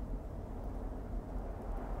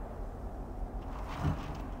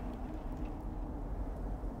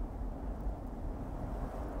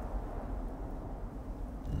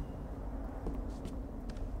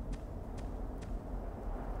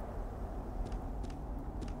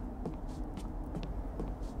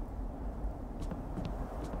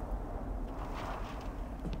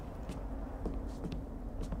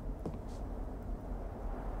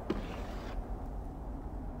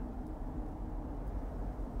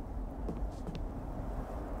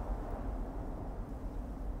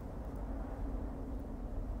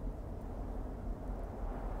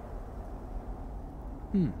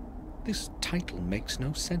 This title makes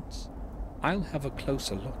no sense. I'll have a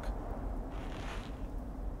closer look.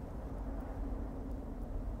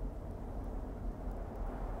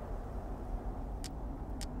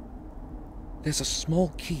 There's a small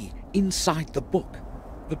key inside the book.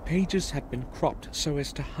 The pages have been cropped so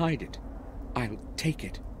as to hide it. I'll take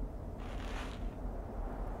it.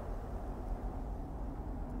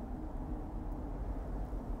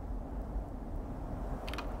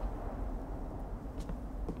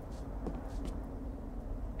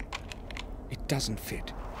 It doesn't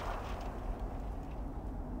fit.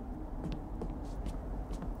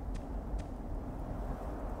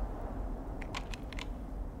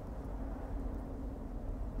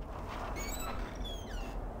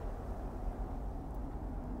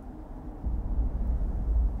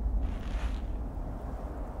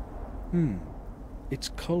 It's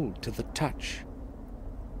cold to the touch.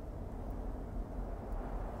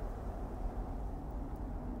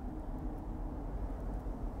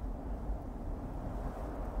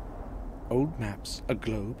 Old maps, a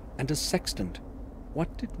globe, and a sextant.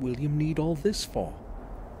 What did William need all this for?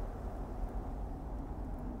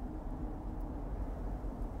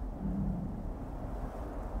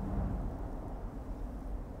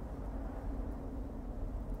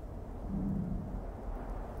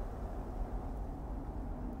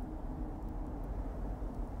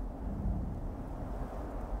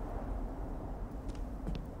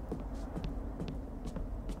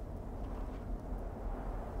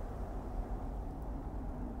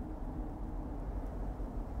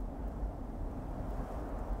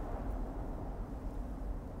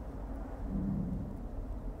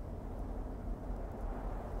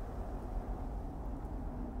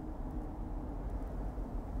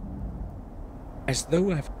 As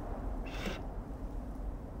though I've...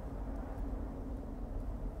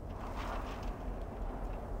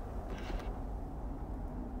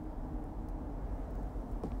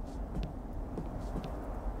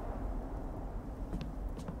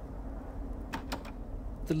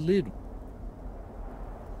 The lid.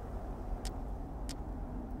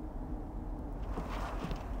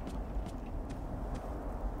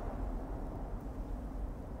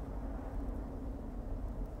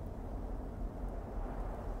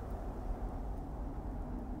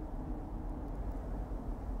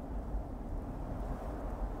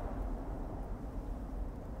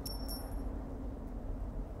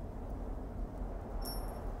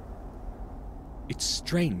 It's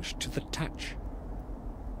strange to the touch.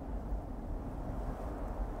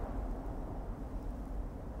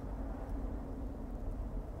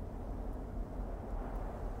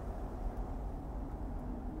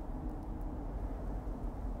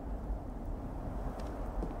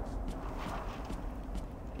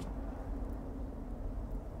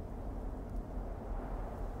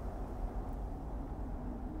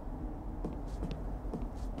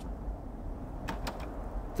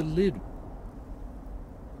 The lid.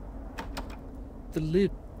 The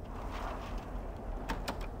lid.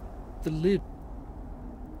 The lid.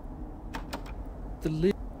 The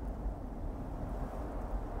lid.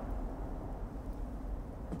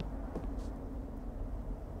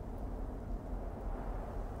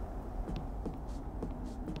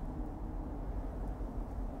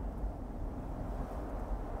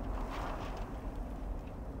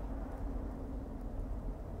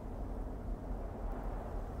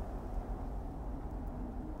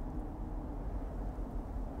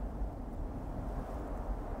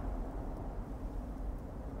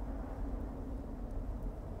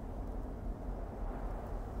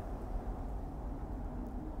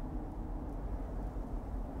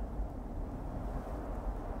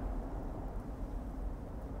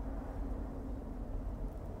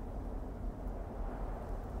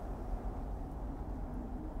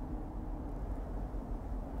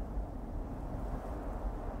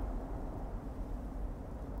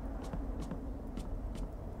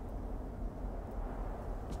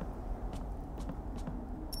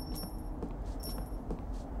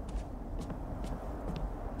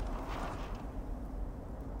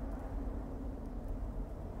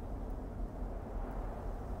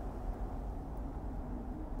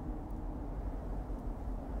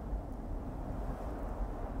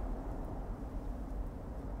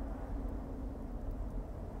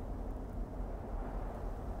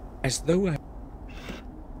 As though I...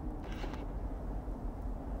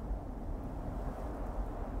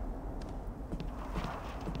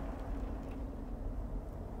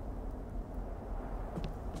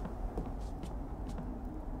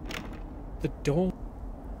 The door...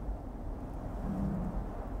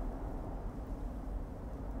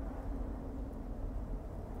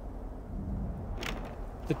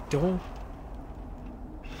 The door...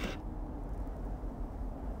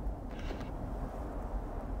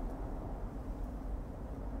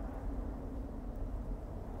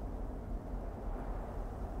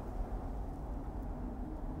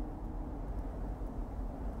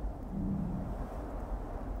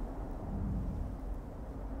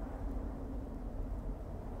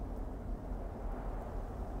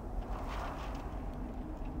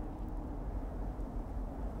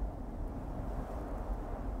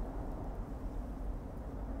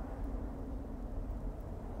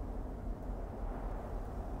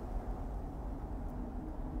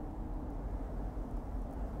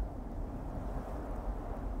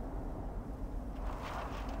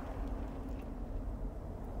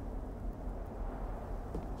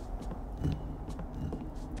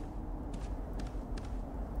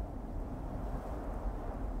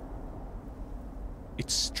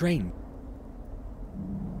 strange.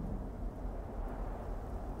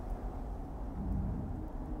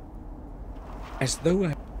 As though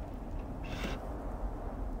I...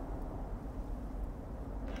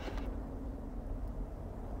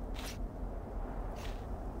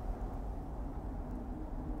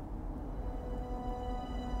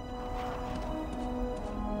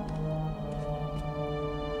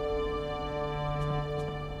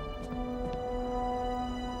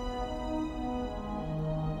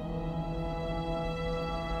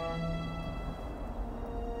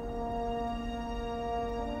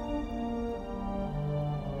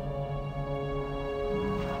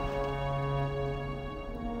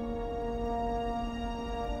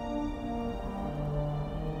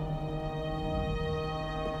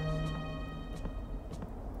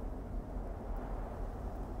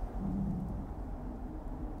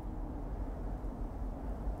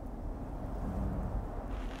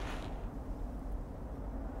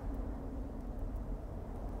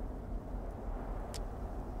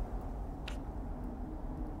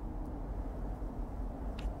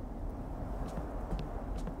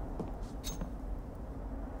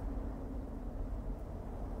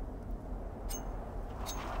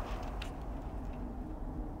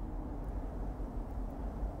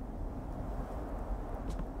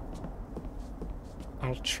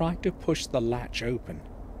 I'll try to push the latch open.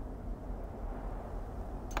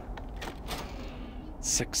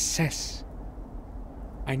 Success!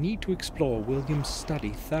 I need to explore William's study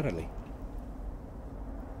thoroughly.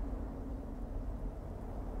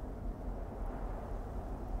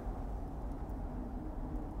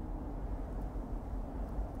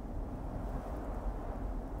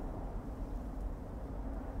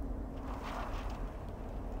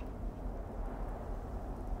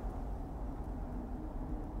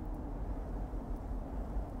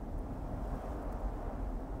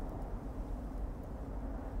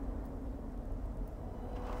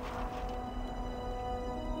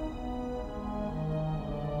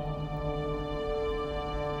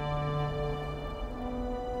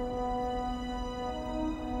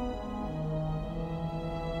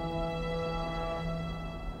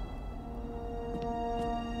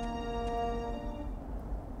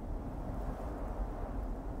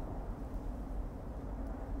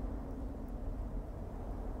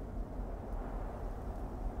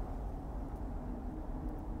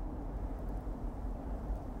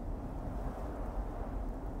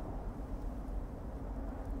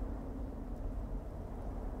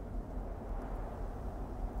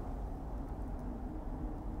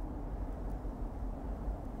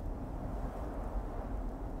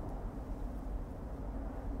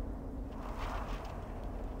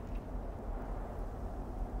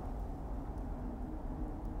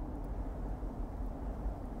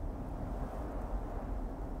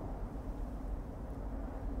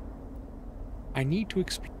 I need to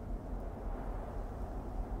explore.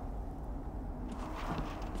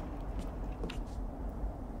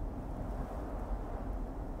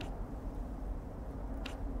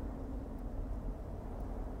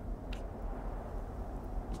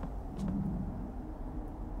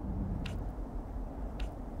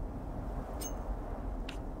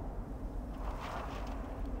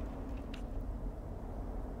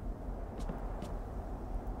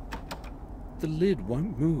 The lid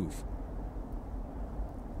won't move.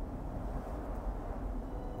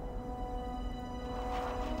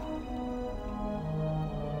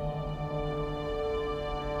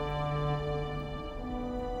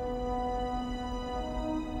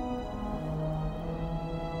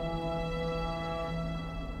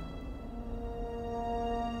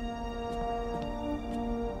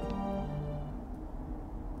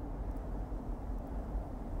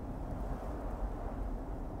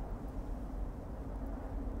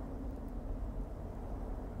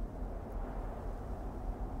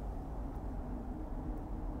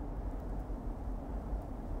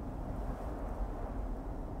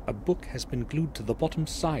 A book has been glued to the bottom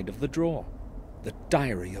side of the drawer. The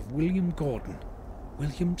diary of William Gordon.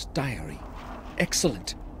 William's diary.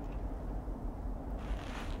 Excellent!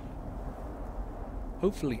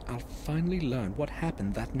 Hopefully I'll finally learn what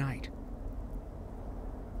happened that night.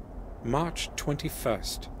 March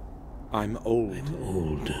 21st. I'm old. I'm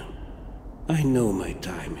old. I know my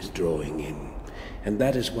time is drawing in, and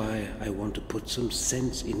that is why I want to put some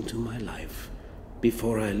sense into my life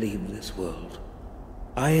before I leave this world.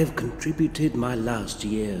 I have contributed my last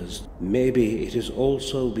years. Maybe it is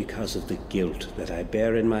also because of the guilt that I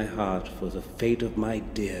bear in my heart for the fate of my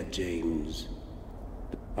dear James.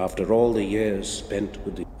 After all the years spent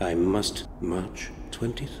with I must March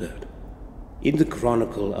 23rd. In the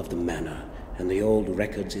chronicle of the manor and the old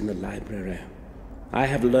records in the library, I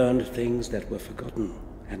have learned things that were forgotten,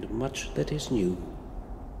 and much that is new.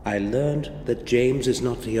 I learned that James is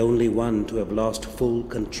not the only one to have lost full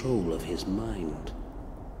control of his mind.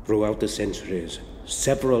 Throughout the centuries,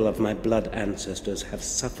 several of my blood ancestors have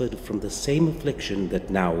suffered from the same affliction that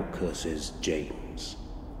now curses James.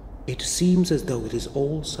 It seems as though it is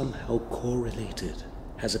all somehow correlated,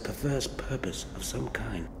 has a perverse purpose of some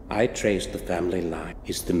kind. I traced the family line.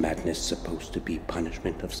 Is the madness supposed to be a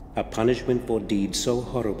punishment for deeds so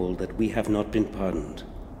horrible that we have not been pardoned?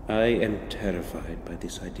 I am terrified by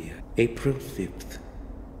this idea. April 5th.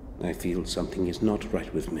 I feel something is not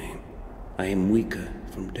right with me. I am weaker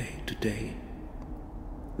from day to day.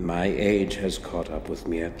 My age has caught up with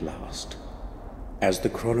me at last. As the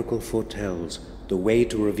chronicle foretells, the way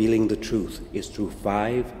to revealing the truth is through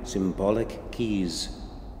 5 symbolic keys.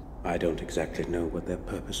 I don't exactly know what their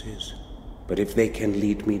purpose is, but if they can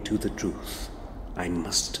lead me to the truth, I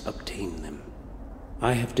must obtain them.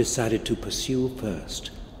 I have decided to pursue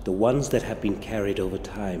first the ones that have been carried over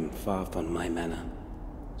time far from my manor.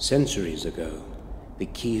 Centuries ago, the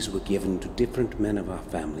keys were given to different men of our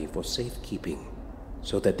family for safekeeping,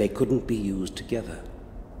 so that they couldn't be used together.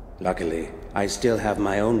 Luckily, I still have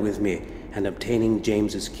my own with me, and obtaining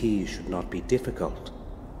James's key should not be difficult.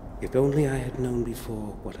 If only I had known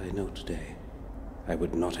before what I know today, I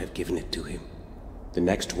would not have given it to him. The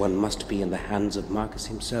next one must be in the hands of Marcus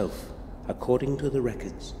himself, according to the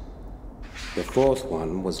records. The 4th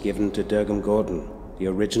one was given to Durham Gordon, the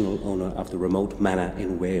original owner of the remote manor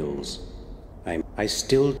in Wales. I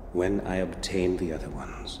still when I obtained the other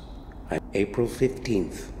ones. April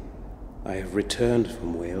 15th. I have returned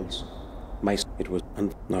from Wales.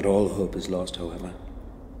 Not all hope is lost, however.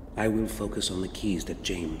 I will focus on the keys that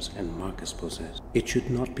James and Marcus possess. It should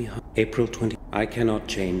not be April 20. I cannot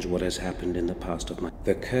change what has happened in the past of my...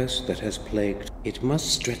 The curse that has plagued, it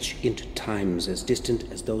must stretch into times as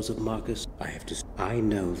distant as those of Marcus. I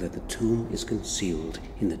know that the tomb is concealed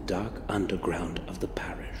in the dark underground of the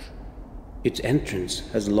parish. Its entrance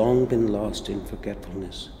has long been lost in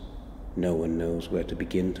forgetfulness. No one knows where to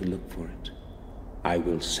begin to look for it. I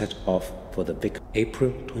will set off for the vicar.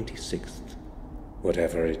 April 26th.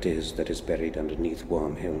 Whatever it is that is buried underneath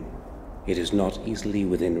Worm Hill, it is not easily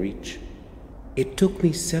within reach. It took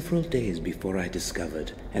me several days before I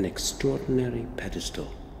discovered an extraordinary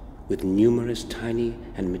pedestal with numerous tiny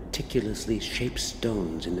and meticulously shaped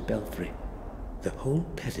stones in the belfry. The whole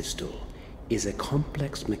pedestal is a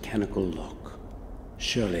complex mechanical lock.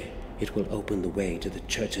 Surely it will open the way to the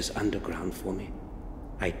church's underground for me.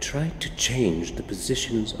 I tried to change the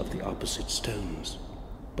positions of the opposite stones,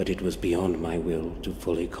 but it was beyond my will to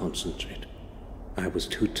fully concentrate. I was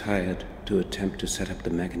too tired to attempt to set up the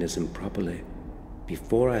mechanism properly.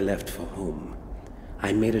 Before I left for home,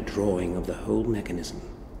 I made a drawing of the whole mechanism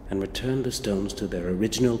and returned the stones to their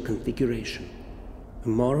original configuration.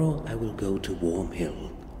 Tomorrow I will go to Worm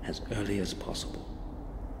Hill as early as possible.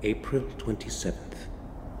 April 27th.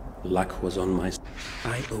 Luck was on my side.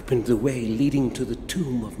 I opened the way leading to the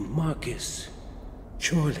tomb of Marcus.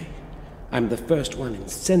 Surely, I'm the first one in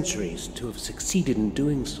centuries to have succeeded in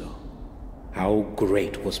doing so. How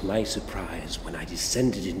great was my surprise when I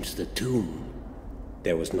descended into the tomb.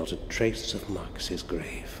 There was not a trace of Marcus's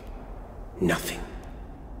grave. Nothing.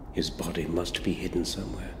 His body must be hidden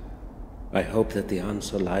somewhere. I hope that the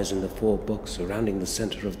answer lies in the 4 books surrounding the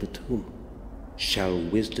center of the tomb. Shall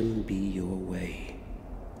wisdom be your way?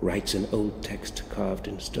 Writes an old text carved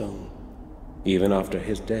in stone. Even after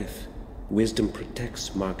his death, wisdom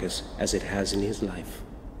protects Marcus as it has in his life.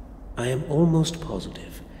 I am almost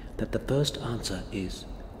positive that the first answer is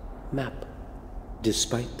map.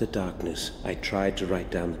 Despite the darkness, I tried to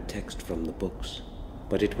write down the text from the books,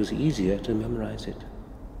 but it was easier to memorize it.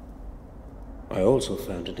 I also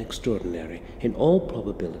found an extraordinary, in all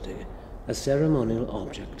probability, a ceremonial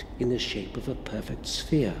object in the shape of a perfect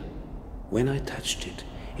sphere. When I touched it,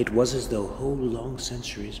 it was as though whole long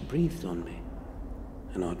centuries breathed on me.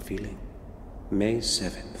 An odd feeling. May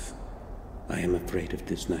 7th. I am afraid of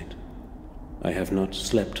this night. I have not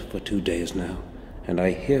slept for 2 days now, and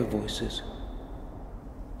I hear voices.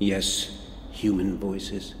 Yes, human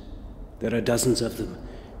voices. There are dozens of them.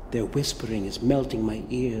 Their whispering is melting my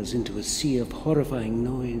ears into a sea of horrifying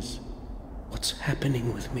noise. What's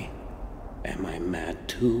happening with me? Am I mad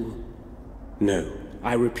too? No,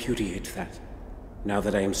 I repudiate that, now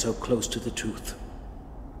that I am so close to the truth.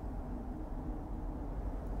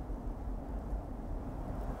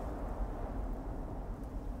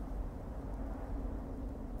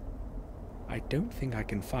 I don't think I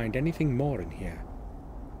can find anything more in here.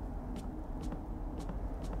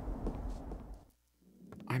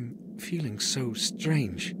 I'm feeling so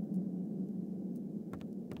strange.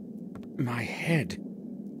 My head.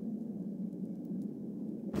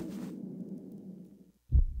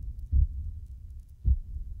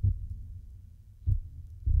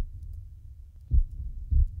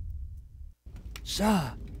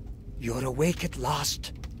 Sir, you're awake at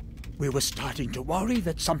last. We were starting to worry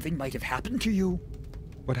that something might have happened to you.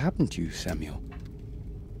 What happened to you, Samuel?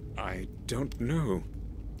 I don't know.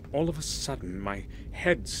 All of a sudden, my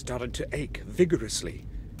head started to ache vigorously.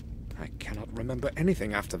 I cannot remember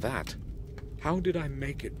anything after that. How did I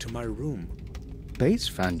make it to my room? Bates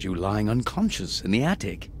found you lying unconscious in the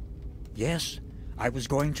attic. Yes, I was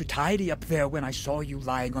going to tidy up there when I saw you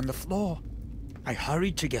lying on the floor. I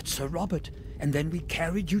hurried to get Sir Robert, and then we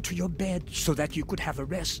carried you to your bed so that you could have a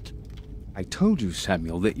rest. I told you,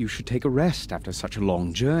 Samuel, that you should take a rest after such a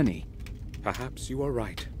long journey. Perhaps you are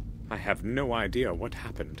right. I have no idea what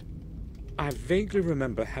happened. I vaguely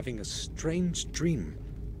remember having a strange dream,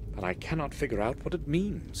 but I cannot figure out what it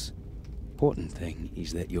means. Important thing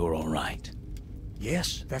is that you're all right.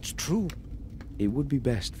 Yes, that's true. It would be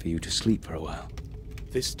best for you to sleep for a while.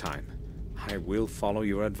 This time, I will follow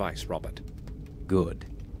your advice, Robert. Good.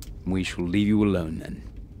 We shall leave you alone then.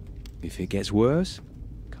 If it gets worse,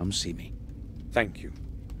 come see me. Thank you.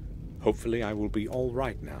 Hopefully I will be all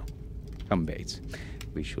right now. Come, Bates.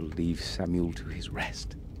 We shall leave Samuel to his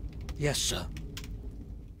rest. Yes, sir.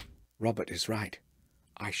 Robert is right.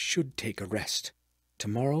 I should take a rest.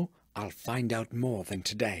 Tomorrow, I'll find out more than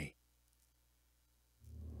today.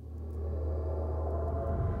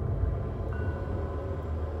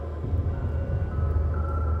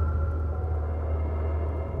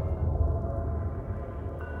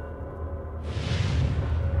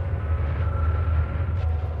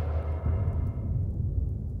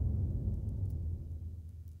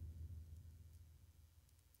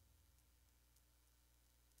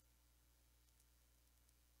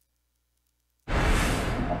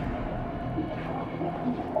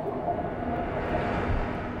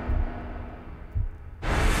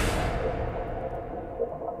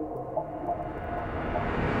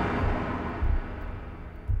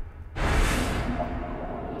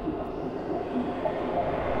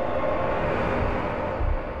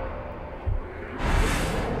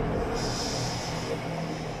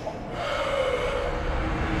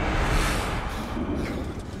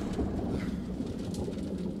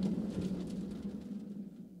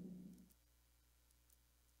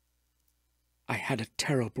 I had a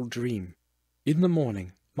terrible dream. In the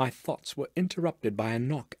morning, my thoughts were interrupted by a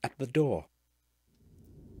knock at the door.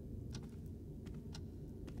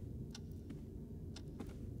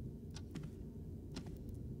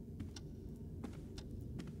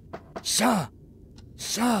 Sir!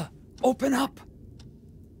 Sir! Open up!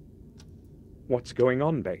 What's going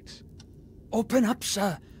on, Bates? Open up,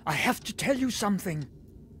 sir! I have to tell you something.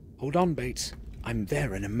 Hold on, Bates. I'm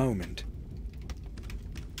there in a moment.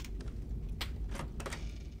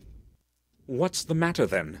 What's the matter,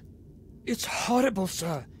 then? It's horrible,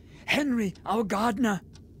 sir. Henry, our gardener.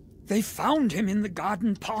 They found him in the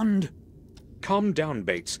garden pond. Calm down,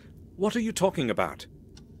 Bates. What are you talking about?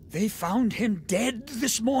 They found him dead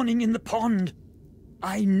this morning in the pond.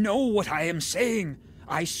 I know what I am saying.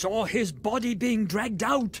 I saw his body being dragged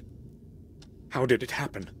out. How did it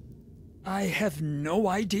happen? I have no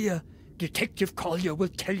idea. Detective Collier will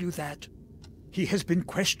tell you that. He has been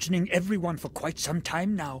questioning everyone for quite some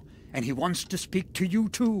time now, and he wants to speak to you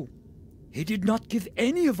too. He did not give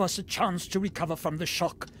any of us a chance to recover from the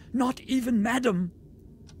shock, not even Madam.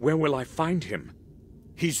 Where will I find him?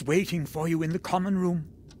 He's waiting for you in the common room.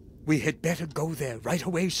 We had better go there right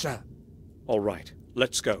away, sir. All right,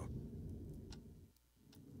 let's go.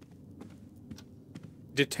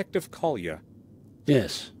 Detective Collier.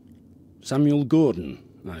 Yes. Samuel Gordon,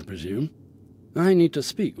 I presume. I need to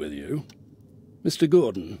speak with you. Mr.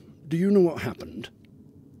 Gordon, do you know what happened?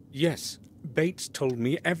 Yes, Bates told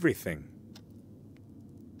me everything.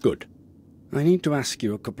 Good. I need to ask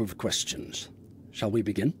you a couple of questions. Shall we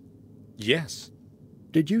begin? Yes.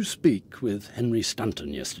 Did you speak with Henry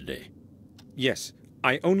Stanton yesterday? Yes,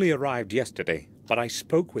 I only arrived yesterday, but I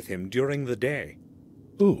spoke with him during the day.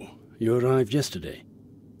 Oh, you arrived yesterday?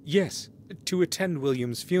 Yes, to attend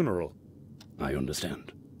William's funeral. I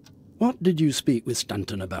understand. What did you speak with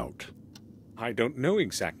Stanton about? I don't know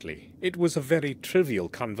exactly. It was a very trivial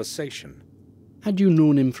conversation. Had you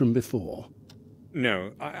known him from before?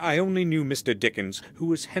 No, I only knew Mr. Dickens, who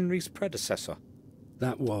was Henry's predecessor.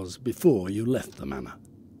 That was before you left the manor?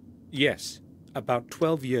 Yes, about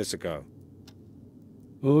 12 years ago.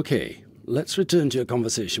 Okay, let's return to your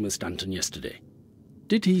conversation with Stanton yesterday.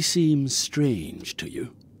 Did he seem strange to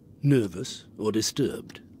you? Nervous or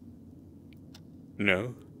disturbed?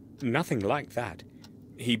 No, nothing like that.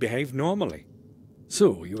 He behaved normally.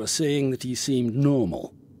 So, you are saying that he seemed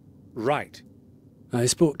normal? Right. I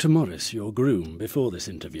spoke to Morris, your groom, before this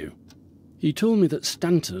interview. He told me that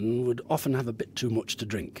Stanton would often have a bit too much to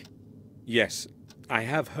drink. Yes, I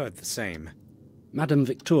have heard the same. Madame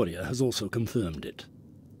Victoria has also confirmed it.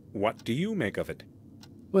 What do you make of it?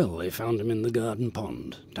 Well, they found him in the garden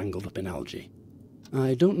pond, tangled up in algae.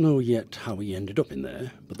 I don't know yet how he ended up in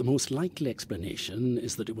there, but the most likely explanation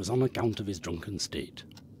is that it was on account of his drunken state.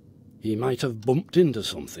 He might have bumped into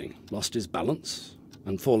something, lost his balance,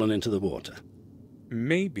 and fallen into the water.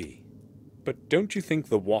 Maybe. But don't you think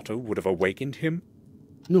the water would have awakened him?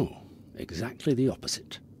 No, exactly the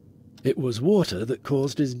opposite. It was water that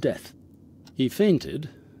caused his death. He fainted,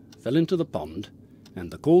 fell into the pond, and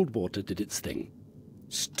the cold water did its thing.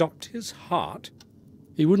 Stopped his heart?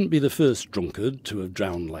 He wouldn't be the first drunkard to have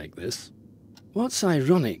drowned like this. What's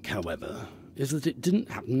ironic, however, is that it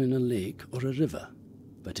didn't happen in a lake or a river,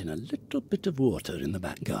 but in a little bit of water in the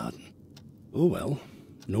back garden. Oh well,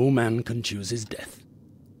 no man can choose his death.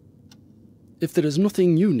 If there is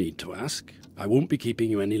nothing you need to ask, I won't be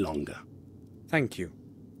keeping you any longer. Thank you.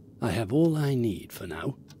 I have all I need for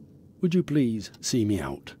now. Would you please see me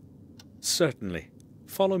out? Certainly.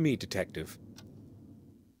 Follow me, Detective.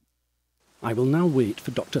 I will now wait for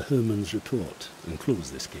Dr. Herman's report and close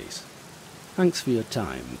this case. Thanks for your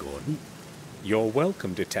time, Gordon. You're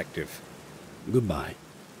welcome, Detective. Goodbye.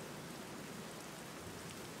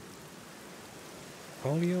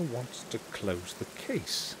 Collier wants to close the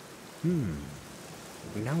case.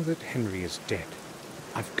 Now that Henry is dead,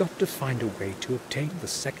 I've got to find a way to obtain the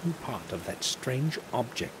second part of that strange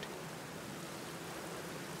object.